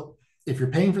people, if you're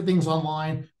paying for things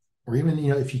online, or even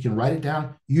if you can write it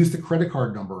down, use the credit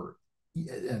card number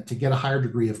to get a higher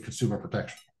degree of consumer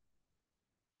protection.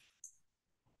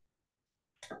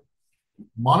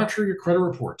 Monitor your credit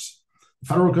reports. The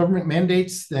federal government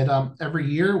mandates that every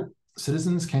year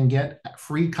citizens can get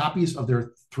free copies of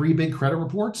their 3 big credit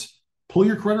reports. Pull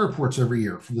your credit reports every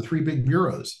year from the 3 big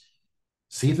bureaus.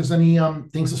 See if there's any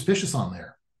things suspicious on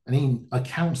there, any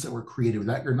accounts that were created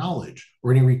without your knowledge,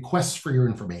 or any requests for your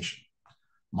information.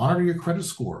 Monitor your credit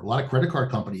score. A lot of credit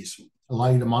card companies allow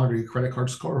you to monitor your credit card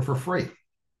score for free.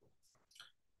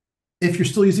 If you're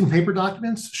still using paper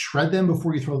documents, shred them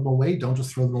before you throw them away. Don't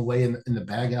just throw them away in the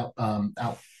bag out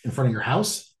in front of your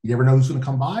house. You never know who's going to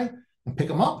come by and pick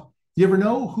them up. You never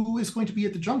know who is going to be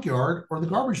at the junkyard or the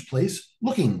garbage place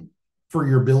looking for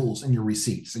your bills and your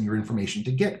receipts and your information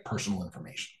to get personal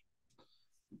information.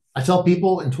 I tell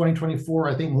people in 2024,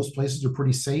 I think most places are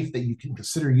pretty safe that you can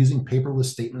consider using paperless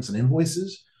statements and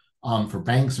invoices for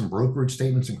banks and brokerage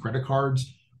statements and credit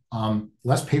cards.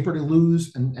 Less paper to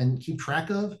lose and keep track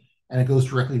of, and it goes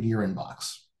directly to your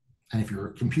inbox. And if your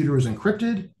computer is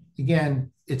encrypted,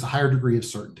 again, it's a higher degree of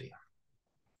certainty.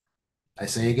 I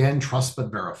say again, trust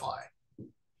but verify.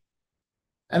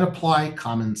 And apply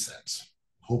common sense.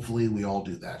 Hopefully we all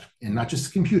do that, and not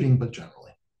just computing, but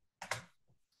generally.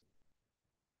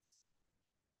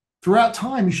 Throughout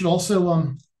time, you should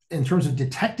also, in terms of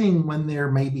detecting when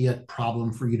there may be a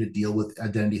problem for you to deal with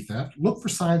identity theft, look for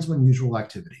signs of unusual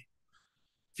activity.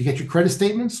 If you get your credit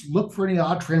statements, look for any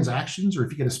odd transactions, or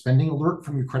if you get a spending alert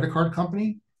from your credit card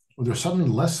company, or there's suddenly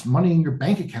less money in your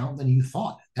bank account than you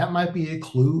thought. That might be a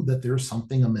clue that there's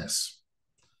something amiss.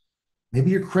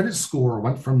 Maybe your credit score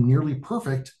went from nearly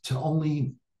perfect to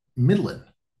only middling.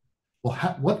 Well,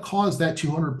 what caused that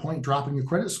 200-point drop in your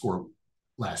credit score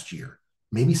last year?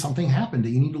 Maybe something happened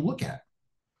that you need to look at.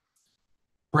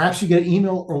 Perhaps you get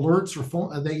email alerts or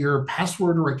phone that your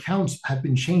password or accounts have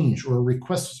been changed, or a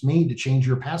request was made to change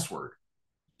your password.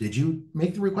 Did you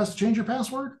make the request to change your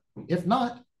password? If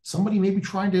not, somebody may be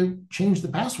trying to change the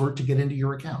password to get into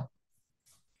your account.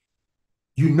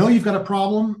 You know you've got a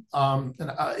problem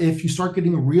if you start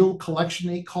getting real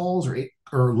collection calls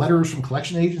or letters from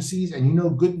collection agencies, and you know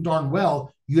good and darn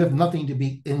well you have nothing to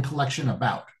be in collection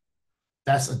about.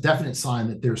 That's a definite sign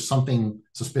that there's something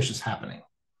suspicious happening.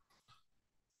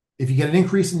 If you get an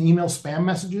increase in email spam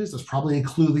messages, that's probably a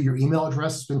clue that your email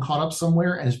address has been caught up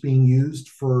somewhere and is being used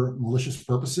for malicious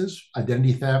purposes,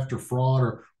 identity theft or fraud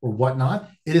or whatnot.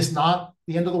 It is not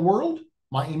the end of the world.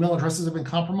 My email addresses have been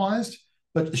compromised,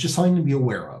 but it's just something to be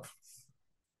aware of.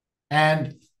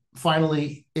 And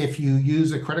finally, if you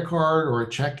use a credit card or a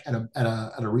check at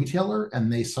a retailer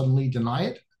and they suddenly deny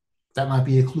it, that might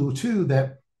be a clue too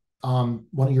that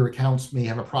one of your accounts may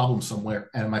have a problem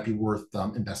somewhere and it might be worth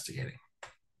investigating.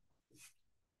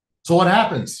 So what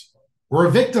happens? We're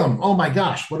a victim. Oh my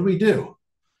gosh, what do we do?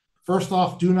 First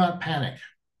off, do not panic.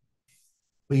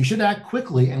 But you should act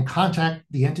quickly and contact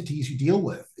the entities you deal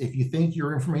with. If you think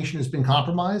your information has been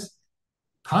compromised,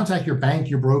 contact your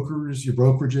bank, your brokers, your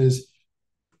brokerages.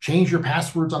 Change your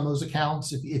passwords on those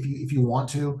accounts if you want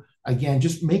to. Again,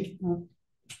 just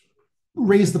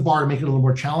raise the bar to make it a little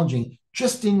more challenging,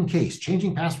 just in case.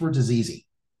 Changing passwords is easy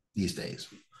these days.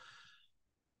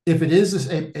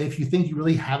 If you think you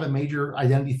really have a major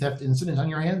identity theft incident on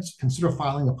your hands, consider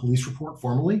filing a police report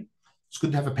formally. It's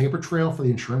good to have a paper trail for the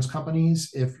insurance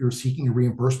companies. If you're seeking a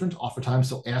reimbursement,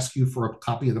 oftentimes they'll ask you for a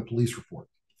copy of the police report.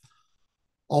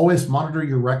 Always monitor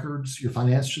your records, your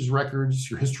financials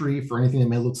records, your history for anything that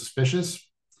may look suspicious.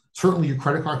 Certainly your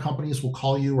credit card companies will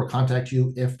call you or contact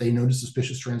you if they notice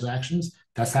suspicious transactions.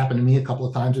 That's happened to me a couple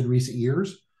of times in recent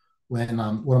years when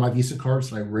one of my Visa cards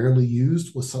that I rarely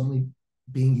used was suddenly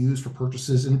being used for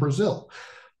purchases in Brazil.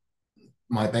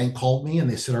 My bank called me and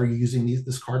they said, "Are you using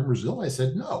this card in Brazil?" I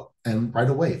said, "No." And right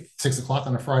away, 6 o'clock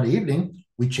on a Friday evening,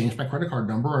 we changed my credit card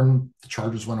number and the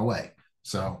charges went away.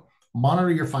 So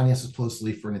monitor your finances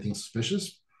closely for anything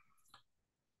suspicious.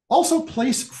 Also,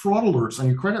 place fraud alerts on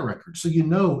your credit record so you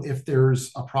know if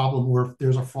there's a problem or if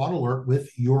there's a fraud alert with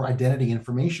your identity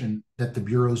information that the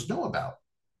bureaus know about.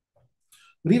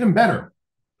 But even better,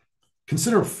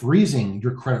 consider freezing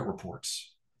your credit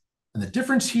reports. And the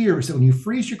difference here is that when you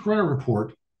freeze your credit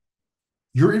report,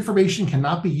 your information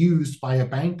cannot be used by a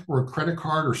bank or a credit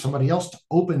card or somebody else to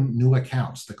open new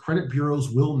accounts. The credit bureaus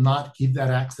will not give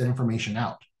that information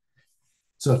out.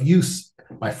 So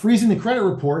by freezing the credit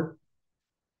report,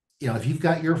 if you've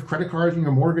got your credit cards and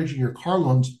your mortgage and your car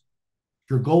loans,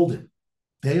 you're golden.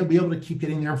 They'll be able to keep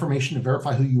getting their information to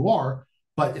verify who you are.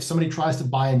 But if somebody tries to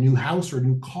buy a new house or a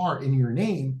new car in your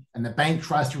name and the bank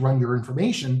tries to run your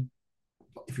information,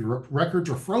 if your records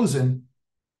are frozen,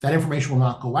 that information will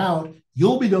not go out.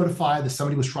 You'll be notified that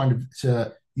somebody was trying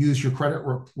to use your credit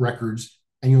records,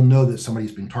 and you'll know that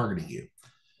somebody's been targeting you.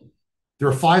 There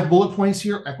are 5 bullet points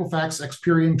here: Equifax,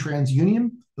 Experian,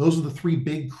 TransUnion. Those are the 3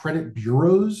 big credit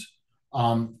bureaus.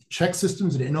 Check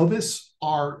Systems and Innovis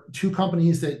are 2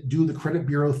 companies that do the credit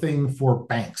bureau thing for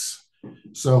banks.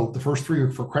 So the first 3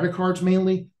 are for credit cards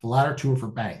mainly. The latter 2 are for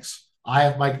banks. I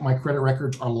have my credit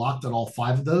records are locked on all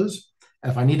 5 of those.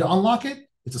 And if I need to unlock it,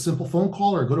 it's a simple phone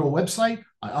call or go to a website.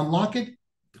 I unlock it.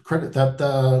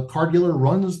 The card dealer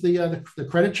runs the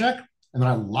credit check, and then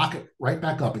I lock it right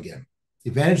back up again. The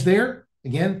advantage there,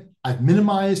 again, I've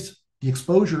minimized the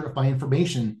exposure of my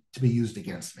information to be used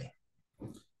against me.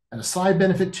 And a side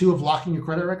benefit too of locking your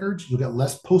credit records, you'll get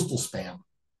less postal spam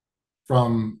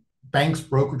from banks,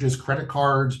 brokerages, credit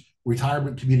cards,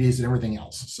 retirement communities, and everything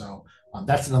else. So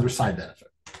that's another side benefit.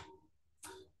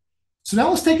 So now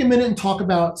let's take a minute and talk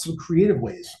about some creative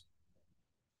ways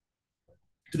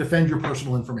to defend your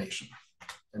personal information.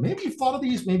 And maybe you've thought of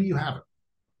these, maybe you haven't.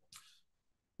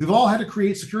 We've all had to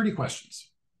create security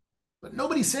questions, but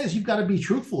nobody says you've got to be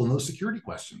truthful in those security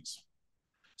questions.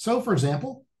 So for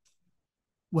example,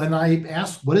 when I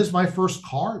ask, what is my first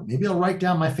car? Maybe I'll write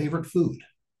down my favorite food.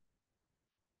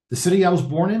 The city I was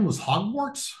born in was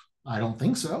Hogwarts? I don't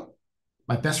think so.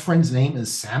 My best friend's name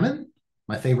is Salmon,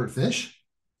 my favorite fish.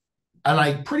 And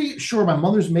I'm pretty sure my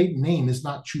mother's maiden name is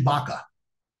not Chewbacca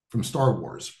from Star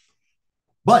Wars.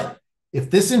 But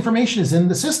if this information is in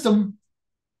the system,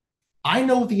 I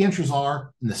know what the answers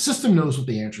are, and the system knows what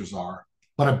the answers are,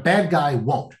 but a bad guy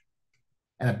won't.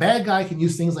 And a bad guy can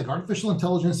use things like artificial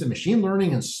intelligence and machine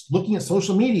learning and looking at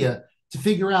social media to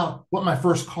figure out what my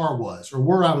first car was, or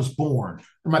where I was born,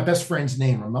 or my best friend's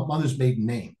name, or my mother's maiden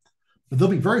name. But they'll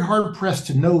be very hard pressed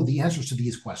to know the answers to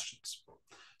these questions.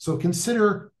 So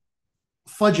consider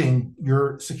fudging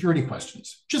your security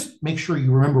questions. Just make sure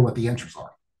you remember what the answers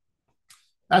are.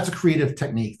 That's a creative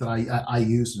technique that I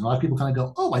use. And a lot of people kind of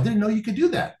go, oh, I didn't know you could do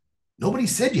that. Nobody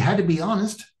said you had to be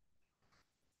honest.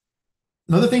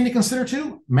 Another thing to consider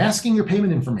too, masking your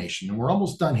payment information. And we're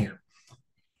almost done here.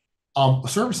 A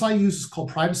service I use is called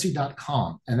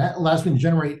privacy.com, and that allows me to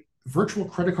generate virtual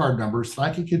credit card numbers that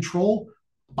I can control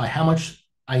by how much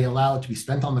I allow it to be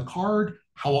spent on the card,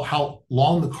 how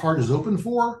long the card is open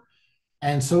for,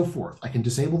 and so forth. I can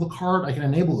disable the card, I can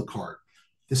enable the card.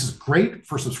 This is great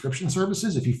for subscription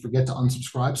services. If you forget to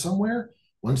unsubscribe somewhere,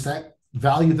 once that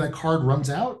value of that card runs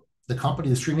out,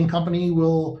 the streaming company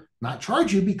will not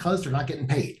charge you because they're not getting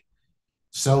paid.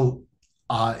 So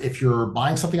if you're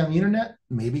buying something on the internet,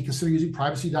 maybe consider using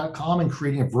privacy.com and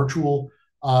creating a virtual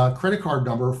credit card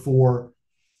number for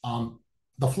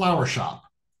the flower shop,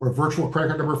 or a virtual credit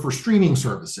card number for streaming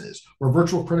services, or a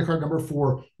virtual credit card number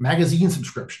for magazine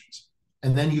subscriptions.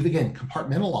 And then you've, again,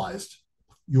 compartmentalized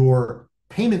your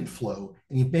payment flow,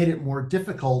 and you've made it more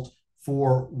difficult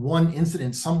for one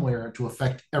incident somewhere to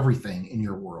affect everything in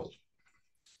your world.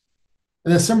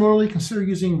 And then similarly, consider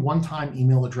using one-time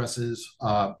email addresses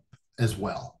as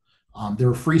well. There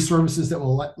are free services that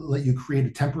will let you create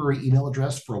a temporary email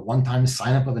address for a one-time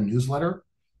sign-up of a newsletter.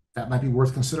 That might be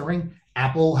worth considering.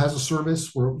 Apple has a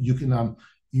service where you can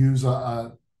use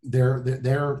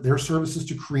their services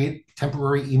to create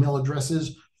temporary email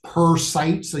addresses per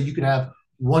site. So you could have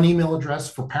one email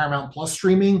address for Paramount Plus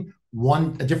streaming,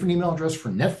 a different email address for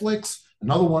Netflix,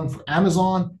 another one for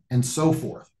Amazon, and so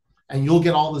forth. And you'll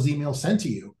get all those emails sent to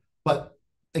you. But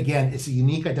again, it's a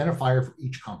unique identifier for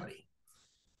each company.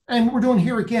 And what we're doing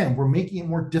here, again, we're making it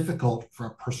more difficult for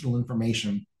our personal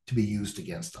information to be used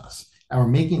against us. And we're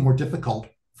making it more difficult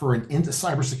for a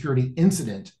cybersecurity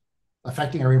incident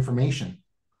affecting our information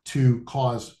to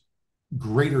cause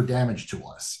greater damage to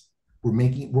us.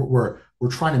 We're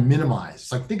trying to minimize.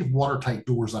 It's like, think of watertight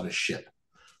doors on a ship.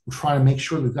 We're trying to make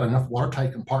sure that we've got enough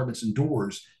watertight compartments and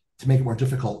doors to make it more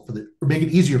difficult or make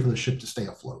it easier for the ship to stay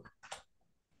afloat.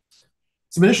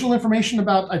 Some additional information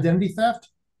about identity theft.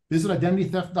 Visit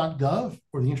identitytheft.gov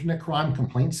or the Internet Crime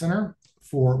Complaint Center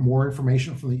for more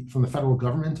information from the federal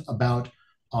government about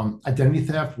identity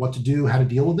theft, what to do, how to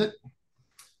deal with it.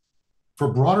 For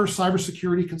broader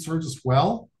cybersecurity concerns as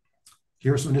well,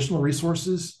 here are some additional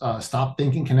resources. Stop,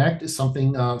 Think, and Connect is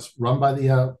something run by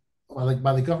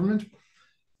the government.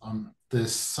 The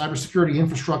Cybersecurity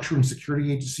Infrastructure and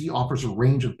Security Agency offers a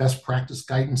range of best practice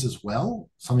guidance as well,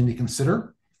 something to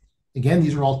consider. Again,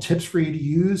 these are all tips for you to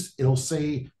use. It'll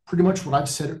say pretty much what I've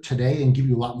said today and give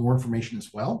you a lot more information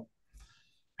as well.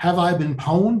 Have I been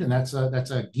pwned? And that's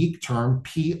a geek term,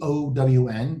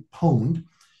 P-O-W-N, pwned.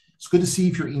 It's good to see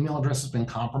if your email address has been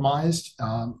compromised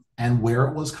and where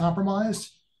it was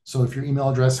compromised. So if your email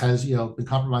address has been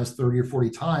compromised 30 or 40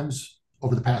 times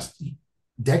over the past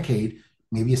decade,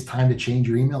 maybe it's time to change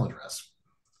your email address.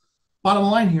 Bottom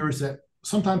line here is that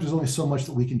sometimes there's only so much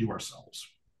that we can do ourselves.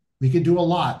 We can do a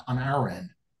lot on our end,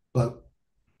 but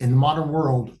in the modern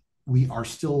world, we are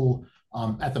still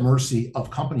at the mercy of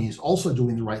companies also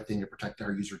doing the right thing to protect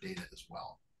our user data as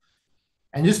well.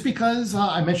 And just because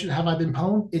I mentioned have I been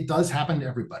pwned, it does happen to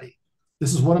everybody.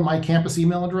 This is one of my campus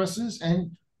email addresses,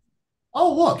 and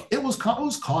oh look, it was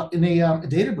caught in a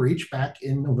data breach back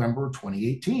in November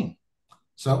 2018.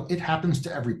 So it happens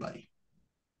to everybody.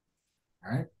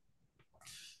 All right.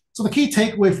 So the key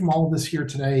takeaway from all of this here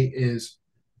today is,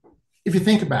 if you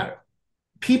think about it,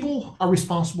 people are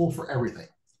responsible for everything.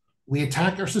 We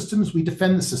attack our systems, we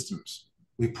defend the systems,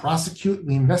 we prosecute,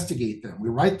 we investigate them, we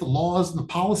write the laws and the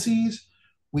policies,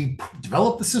 we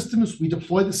develop the systems, we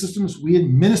deploy the systems, we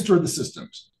administer the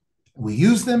systems, we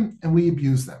use them and we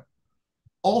abuse them.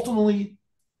 Ultimately,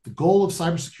 the goal of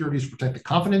cybersecurity is to protect the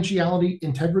confidentiality,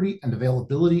 integrity, and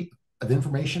availability of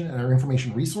information and our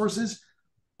information resources.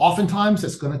 Oftentimes,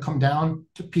 it's going to come down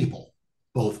to people,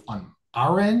 both on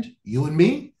our end, you and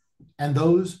me, and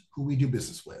those who we do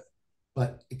business with.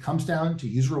 But it comes down to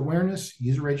user awareness,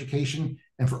 user education,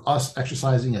 and for us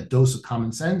exercising a dose of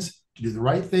common sense to do the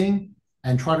right thing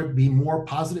and try to be more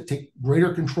positive, take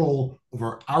greater control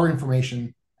over our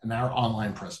information and our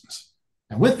online presence.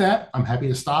 And with that, I'm happy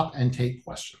to stop and take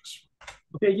questions.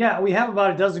 Okay, yeah, we have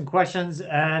about a dozen questions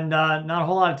and not a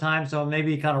whole lot of time, so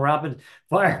maybe kind of rapid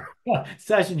fire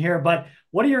session here. But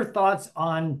what are your thoughts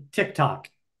on TikTok?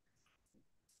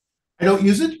 I don't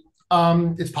use it.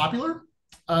 It's popular.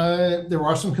 There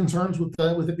are some concerns with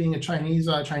it being a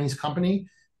Chinese company.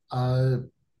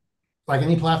 Like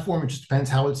any platform, it just depends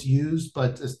how it's used,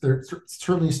 but there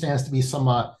certainly stands to be some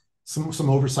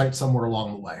oversight somewhere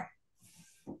along the way.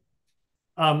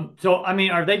 So I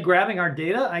mean, are they grabbing our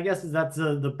data? I guess that's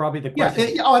the probably the Yeah,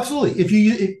 question. oh, absolutely.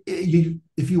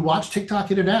 If you watch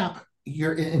TikTok in an app,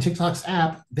 you're in TikTok's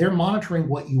app, they're monitoring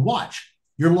what you watch.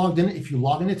 You're logged in. If you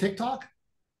log into TikTok,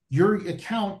 your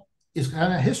account is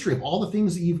kind of a history of all the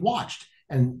things that you've watched,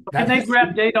 and Can that they history.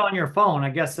 grab data on your phone? I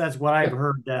guess that's what I've Yeah,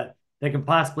 heard that they can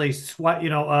possibly swat,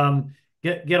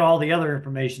 get all the other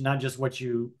information, not just what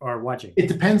you are watching. it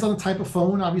depends on the type of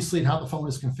phone, obviously, and how the phone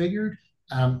is configured.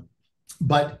 Um,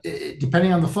 but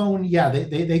depending on the phone, yeah,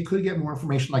 they could get more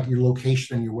information like your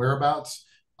location and your whereabouts,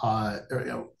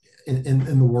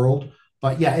 in the world.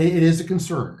 But yeah, it is a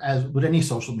concern, as with any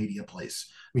social media place.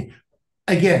 I mean,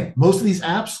 again, most of these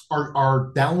apps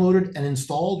are downloaded and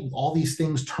installed with all these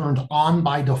things turned on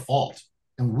by default.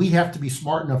 And we have to be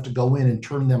smart enough to go in and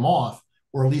turn them off,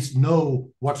 or at least know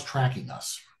what's tracking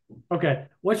us. Okay.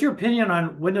 What's your opinion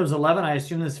on Windows 11? I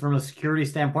assume this from a security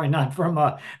standpoint, not from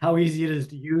how easy it is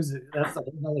to use. That's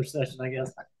another session, I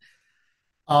guess.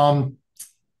 Um,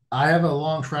 I have a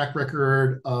long track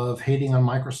record of hating on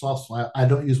Microsoft, so I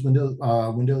don't use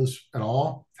Windows at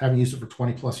all. Haven't used it for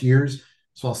 20 plus years.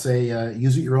 So I'll say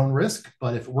use at your own risk,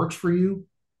 but if it works for you,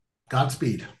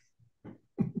 Godspeed.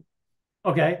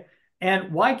 Okay.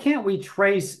 And why can't we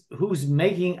trace who's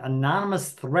making anonymous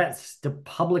threats to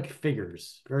public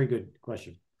figures? Very good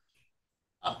question.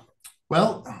 Uh,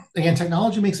 well, again,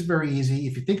 technology makes it very easy.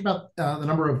 If you think about the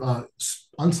number of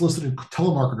unsolicited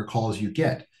telemarketer calls you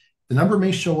get, the number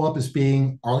may show up as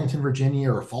being Arlington,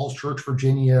 Virginia, or Falls Church,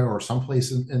 Virginia, or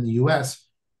someplace in the US.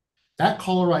 That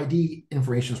caller ID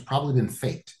information has probably been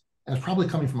faked, and it's probably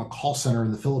coming from a call center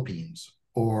in the Philippines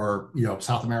or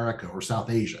South America or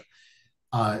South Asia.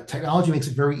 Technology makes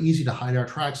it very easy to hide our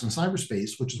tracks in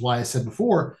cyberspace, which is why I said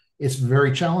before it's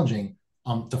very challenging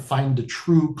to find the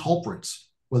true culprits,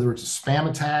 whether it's a spam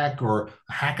attack or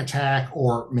a hack attack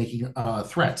or making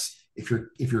threats. If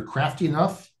you're crafty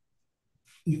enough,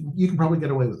 you can probably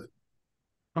get away with it.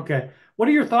 Okay. What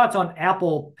are your thoughts on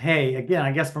Apple Pay? Again,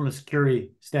 I guess from a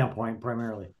security standpoint,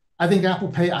 primarily. I think Apple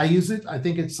Pay, I use it. I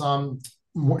think it's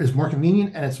more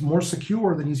convenient and it's more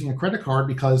secure than using a credit card,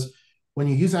 because when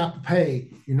you use Apple Pay,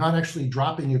 you're not actually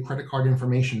dropping your credit card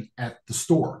information at the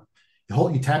store.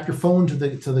 You tap your phone to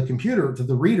the computer, to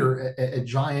the reader at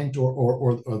Giant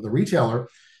or the retailer,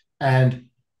 and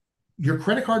your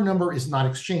credit card number is not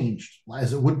exchanged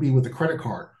as it would be with a credit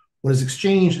card. What is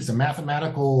exchanged is a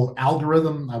mathematical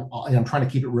algorithm. I'm trying to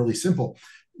keep it really simple,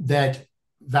 that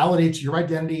validates your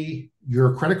identity,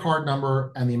 your credit card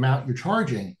number, and the amount you're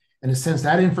charging, and it sends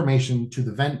that information to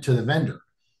the vendor.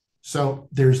 So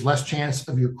there's less chance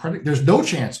of your credit. There's no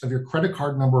chance of your credit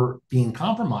card number being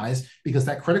compromised because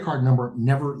that credit card number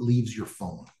never leaves your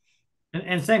phone.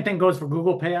 And same thing goes for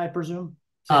Google Pay, I presume.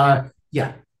 Same thing.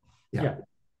 Yeah, yeah. Yeah.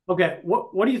 Okay.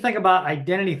 What do you think about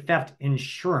identity theft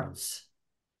insurance?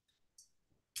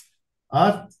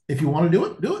 If you want to do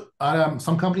it, do it.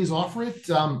 Some companies offer it.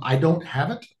 I don't have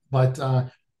it, but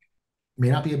may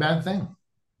not be a bad thing.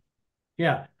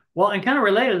 Yeah. Well, and kind of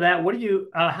related to that,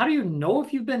 how do you know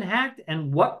if you've been hacked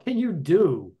and what can you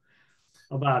do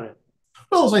about it?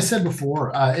 Well, as I said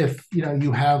before, if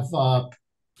you have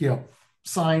you know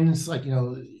signs like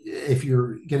if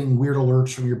you're getting weird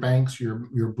alerts from your banks, your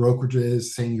brokerages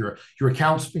saying your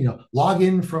accounts, log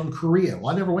in from Korea.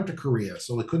 Well, I never went to Korea,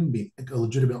 so it couldn't be a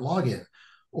legitimate login.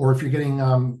 Or if you're getting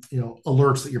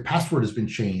alerts that your password has been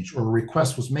changed or a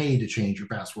request was made to change your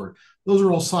password, those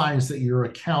are all signs that your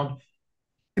account,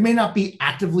 it may not be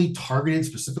actively targeted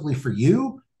specifically for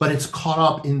you, but it's caught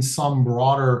up in some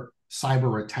broader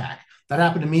cyber attack. That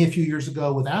happened to me a few years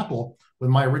ago with Apple,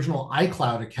 when my original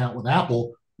iCloud account with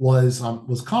Apple was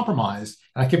compromised,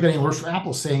 and I kept getting alerts from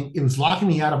Apple saying it was locking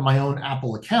me out of my own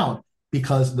Apple account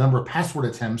because the number of password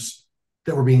attempts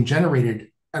that were being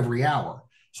generated every hour.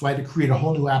 So I had to create a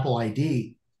whole new Apple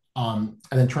ID, and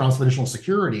then turn on some additional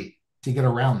security to get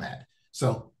around that.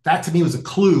 So that to me was a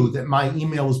clue that my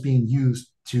email was being used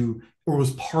to, or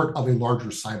was part of a larger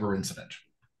cyber incident.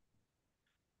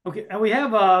 Okay, and we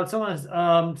have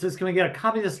someone says, can we get a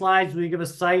copy of the slides? Will you give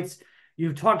us sites?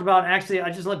 You've talked about, actually,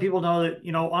 I just let people know that,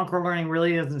 Encore Learning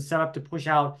really isn't set up to push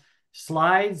out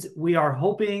slides. We are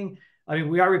hoping, I mean,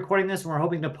 we are recording this and we're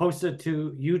hoping to post it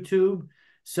to YouTube.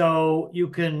 So you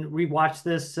can rewatch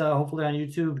this hopefully on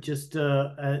YouTube. Just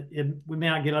we may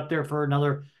not get up there for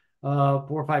another 4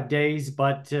 or 5 days,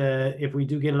 but if we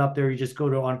do get it up there, you just go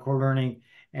to Encore Learning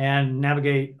and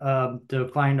navigate to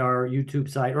find our YouTube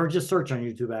site, or just search on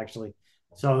YouTube actually.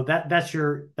 So that's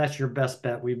your best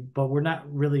bet. But we're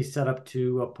not really set up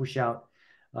to push out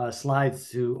slides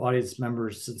to audience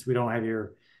members since we don't have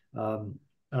your um,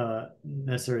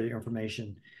 necessary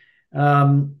information.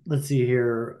 Let's see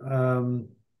here.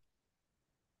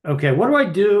 Okay, what do I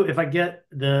do if I get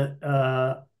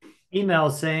the email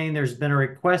saying there's been a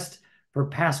request for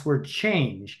password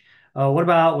change? What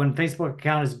about when Facebook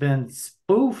account has been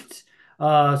spoofed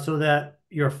so that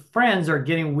your friends are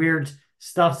getting weird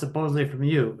stuff supposedly from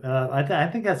you? I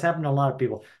think that's happened to a lot of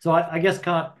people. So I guess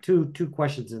kind of two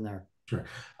questions in there. Sure.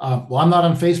 Well, I'm not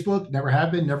on Facebook, never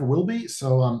have been, never will be.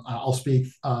 So I'll speak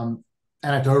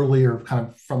anecdotally or kind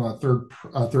of from a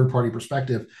third party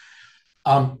perspective.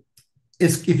 Um,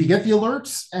 is if you get the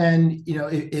alerts and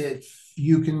if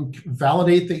you can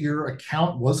validate that your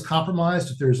account was compromised,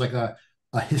 if there's like a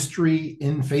history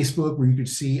in Facebook where you could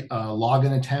see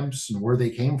login attempts and where they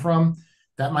came from,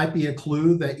 that might be a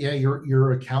clue that yeah,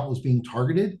 your account was being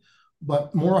targeted.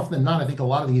 But more often than not, I think a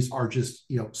lot of these are just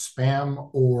spam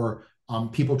or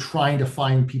people trying to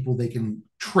find people they can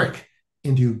trick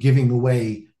into giving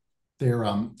away their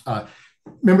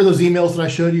remember those emails that I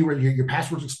showed you where your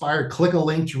password's expired, click a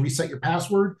link to reset your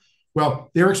password?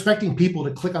 Well, they're expecting people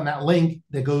to click on that link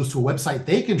that goes to a website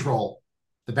they control,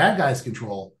 the bad guys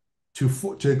control,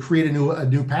 to create a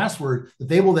new password that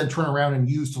they will then turn around and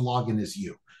use to log in as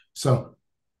you. So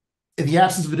in the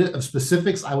absence of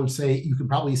specifics, I would say you can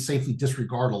probably safely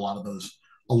disregard a lot of those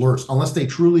alerts unless they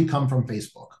truly come from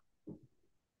Facebook.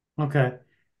 Okay.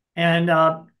 And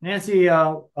Nancy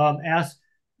asked,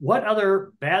 what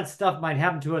other bad stuff might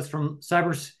happen to us from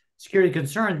cybersecurity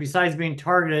concerns besides being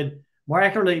targeted more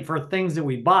accurately for things that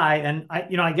we buy? And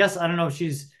I guess I don't know if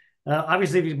she's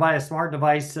obviously if you buy a smart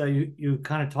device, you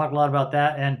kind of talk a lot about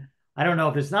that. And I don't know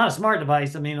if it's not a smart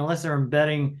device. I mean, unless they're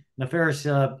embedding nefarious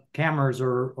cameras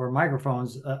or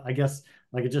microphones, I guess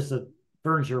like it's just a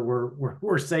furniture,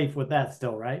 we're safe with that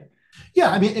still, right? Yeah,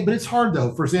 I mean, but it's hard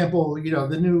though. For example,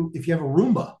 the new if you have a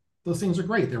Roomba, those things are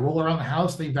great. They roll around the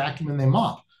house, they vacuum and they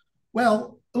mop.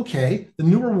 Well, okay, the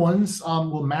newer ones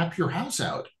will map your house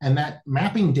out, and that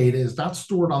mapping data is not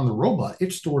stored on the robot;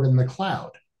 it's stored in the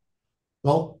cloud.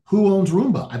 Well, who owns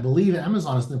Roomba? I believe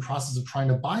Amazon is in the process of trying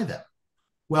to buy them.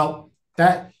 Well,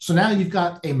 that so now you've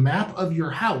got a map of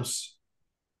your house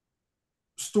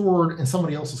stored in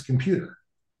somebody else's computer.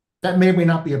 That may or may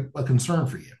not be a concern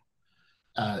for you.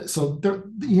 So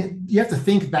you have to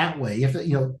think that way. You have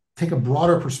to take a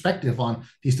broader perspective on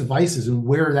these devices and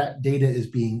where that data is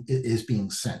being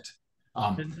sent.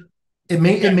 Yeah, it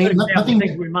may for example, nothing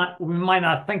things we might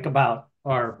not think about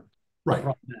are right.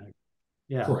 problematic.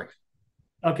 Yeah. Correct.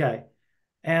 Okay.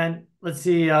 And let's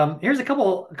see. Here's a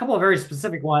couple of very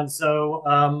specific ones.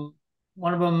 So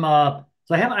one of them.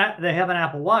 So they have an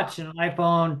Apple Watch and an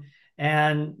iPhone,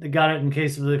 and they got it in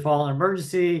case of the fall in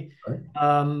emergency. Right.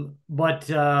 But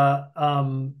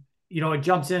it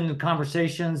jumps in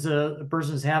conversations a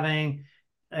person's having,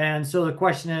 and so the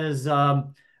question is,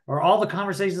 are all the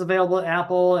conversations available at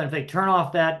Apple? And if they turn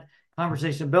off that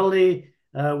conversation ability,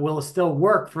 will it still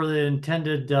work for the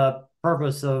intended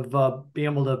purpose of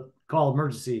being able to call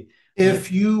emergency?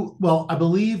 Well, I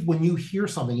believe when you hear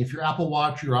something, if your Apple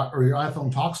Watch or your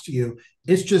iPhone talks to you,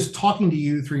 it's just talking to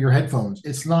you through your headphones.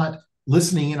 It's not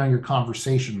listening in on your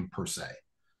conversation per se.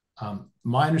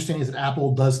 My understanding is that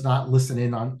Apple does not listen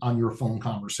in on your phone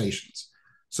conversations.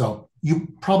 So you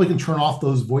probably can turn off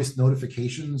those voice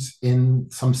notifications in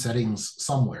some settings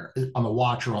somewhere on the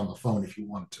watch or on the phone if you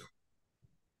want to.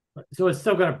 So it's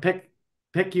still going to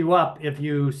pick you up if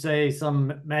you say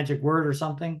some magic word or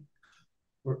something?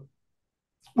 Or,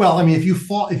 Well, I mean, if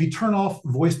you turn off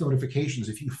voice notifications,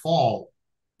 if you fall,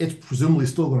 it's presumably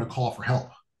still going to call for help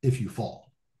if you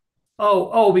fall.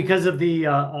 because of the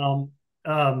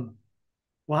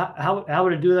well, how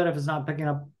would it do that if it's not picking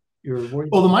up your voice?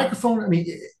 Well, the microphone, I mean,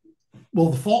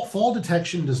 the fall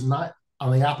detection does not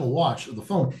on the Apple Watch or the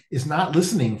phone is not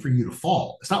listening for you to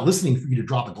fall. It's not listening for you to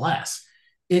drop a glass.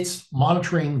 It's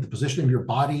monitoring the position of your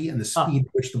body and the speed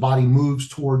at which the body moves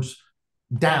towards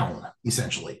down,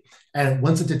 essentially. And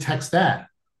once it detects that,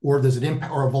 or there's an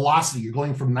impact or a velocity, you're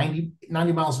going from 90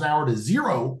 miles an hour to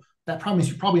zero, that probably means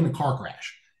you're probably in a car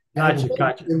crash. Gotcha.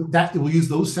 It will use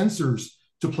those sensors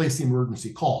to place the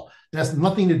emergency call. It has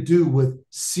nothing to do with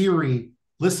Siri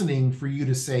listening for you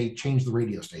to say, change the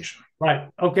radio station. Right.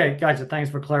 Okay. Gotcha.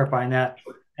 Thanks for clarifying that.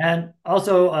 And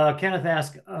also, Kenneth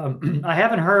asked, I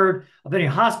haven't heard of any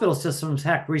hospital systems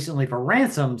hacked recently for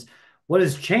ransoms. What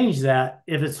has changed that,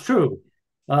 if it's true?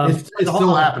 It's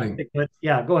still happening. But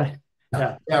yeah, go ahead.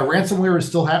 Yeah, ransomware is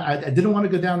still I didn't want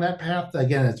to go down that path.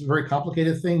 Again, it's a very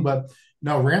complicated thing, but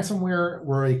no, ransomware,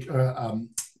 where a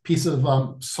piece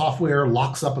of software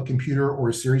locks up a computer or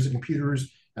a series of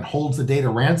computers and holds the data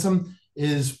ransom,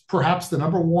 is perhaps the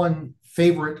number one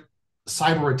favorite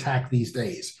cyber attack these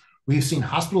days. We've seen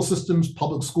hospital systems,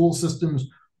 public school systems,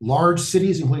 large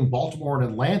cities, including Baltimore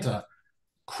and Atlanta,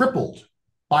 crippled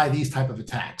by these type of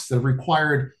attacks that have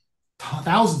required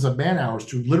thousands of man hours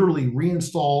to literally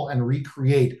reinstall and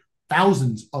recreate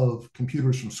thousands of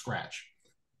computers from scratch.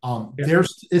 Yeah.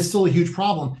 It's still a huge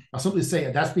problem. I'll simply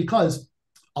say that's because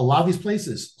a lot of these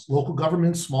places, local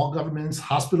governments, small governments,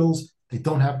 hospitals, they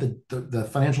don't have the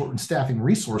financial and staffing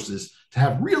resources to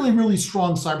have really, really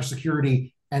strong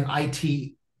cybersecurity and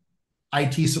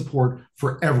IT support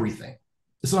for everything.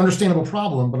 It's an understandable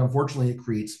problem, but unfortunately, it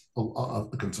creates a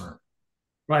concern.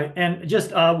 Right. And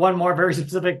just one more very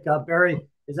specific, Barry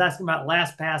is asking about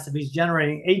LastPass. If he's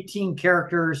generating 18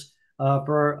 characters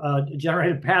for a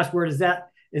generated password, is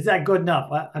that good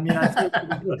enough? I mean, I'd say it's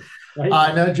pretty good,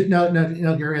 right?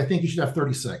 No, Gary. I think you should have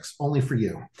 36, only for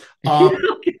you.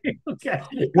 Okay.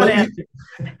 What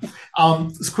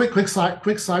quick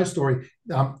side story.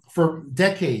 For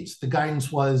decades, the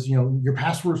guidance was, your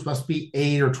passwords must be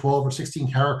 8 or 12 or 16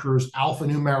 characters,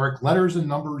 alphanumeric, letters and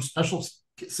numbers, special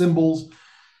symbols.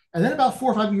 And then about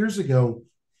 4 or 5 years ago,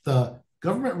 the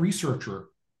government researcher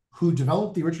who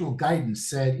developed the original guidance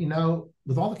said,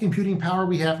 with all the computing power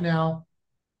we have now,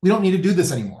 we don't need to do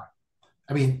this anymore.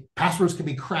 I mean, passwords can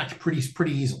be cracked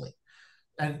pretty easily.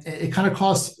 And it kind of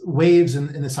caused waves in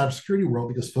the cybersecurity world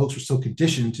because folks are so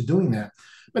conditioned to doing that.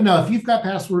 But no, if you've got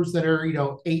passwords that are,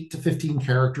 8 to 15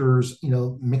 characters,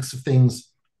 mix of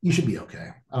things, you should be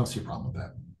okay. I don't see a problem with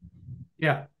that.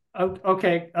 Yeah.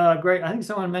 Okay. Great. I think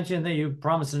someone mentioned that you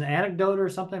promised an anecdote or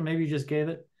something. Maybe you just gave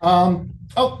it. Well,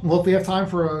 if we have time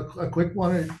for a quick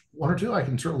one or two, I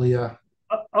can certainly.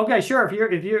 Okay, sure.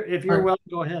 If you're well,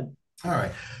 go ahead. All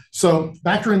right. So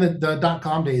back during the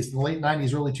dot-com days in the late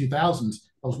 90s, early 2000s,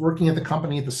 I was working at the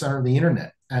company at the center of the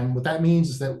internet. And what that means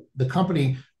is that the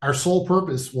company, our sole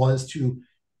purpose was to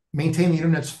maintain the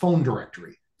internet's phone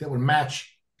directory that would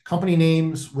match company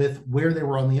names with where they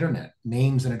were on the internet,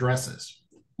 names and addresses,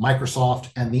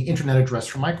 Microsoft and the internet address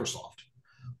for Microsoft.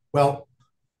 Well,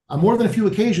 on more than a few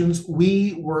occasions,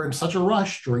 we were in such a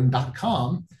rush during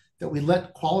 .com that we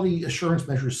let quality assurance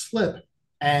measures slip,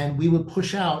 and we would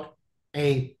push out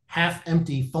a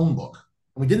half-empty phone book.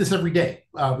 And we did this every day.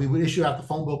 We would issue out the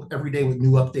phone book every day with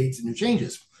new updates and new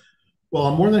changes. Well,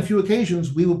 on more than a few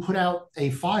occasions, we would put out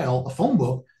a phone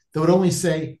book that would only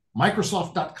say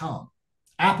Microsoft.com,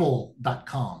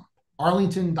 Apple.com,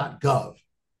 Arlington.gov,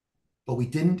 but we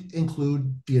didn't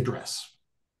include the address.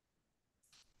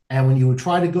 And when you would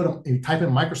try to you type in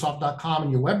Microsoft.com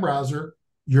in your web browser,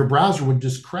 your browser would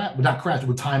just it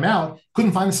would time out,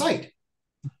 couldn't find the site.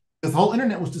 The whole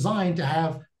internet was designed to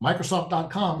have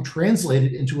Microsoft.com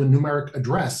translated into a numeric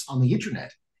address on the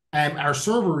internet. And our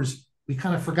servers, we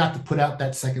kind of forgot to put out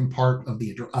that second part of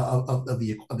the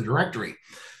directory.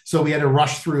 So we had to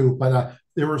rush through. But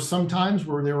there were some times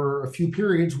where there were a few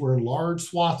periods where large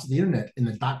swaths of the internet in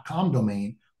the .com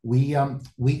domain, we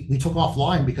took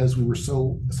offline because we were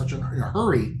such in a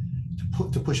hurry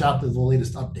to push out the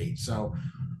latest update. So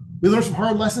we learned some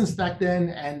hard lessons back then,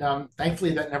 and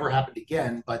thankfully that never happened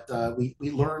again. But we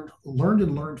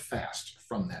learned fast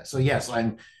from that. So yes,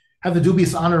 I have the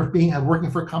dubious honor of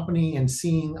working for a company and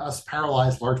seeing us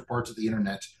paralyze large parts of the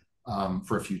internet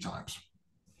for a few times.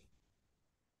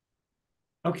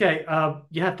 Okay.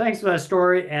 Yeah. Thanks for that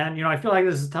story. And I feel like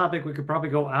this is a topic we could probably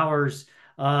go hours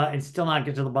and still not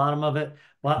get to the bottom of it.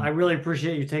 But I really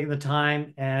appreciate you taking the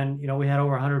time. And we had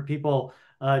over 100 people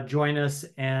join us,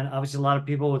 and obviously a lot of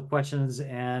people with questions.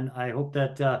 And I hope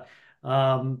that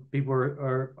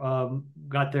people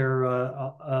got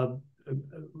their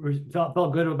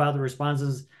felt good about the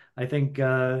responses. I think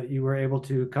you were able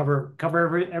to cover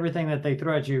everything that they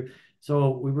threw at you. So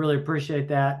we really appreciate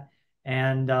that.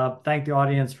 And thank the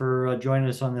audience for joining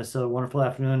us on this wonderful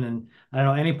afternoon. And I don't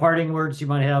know, any parting words you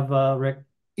might have, Rick?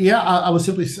 Yeah, I would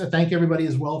simply thank everybody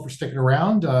as well for sticking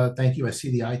around. Thank you. I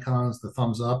see the icons, the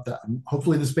thumbs up.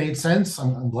 Hopefully this made sense.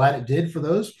 I'm glad it did for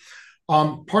those.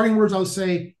 Parting words, I would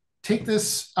say, take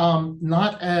this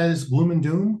not as gloom and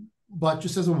doom, but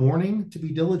just as a warning to be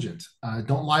diligent.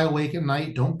 Don't lie awake at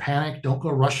night. Don't panic. Don't go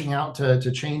rushing out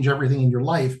to change everything in your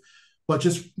life. But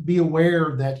just be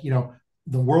aware that,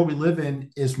 the world we live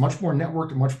in is much more networked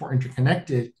and much more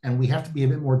interconnected, and we have to be a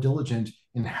bit more diligent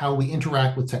in how we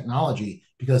interact with technology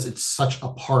because it's such a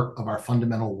part of our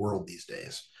fundamental world these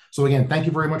days. So again, thank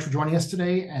you very much for joining us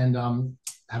today, and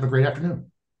have a great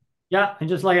afternoon. Yeah, and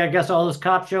just like I guess all those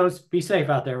cop shows, be safe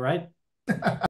out there, right?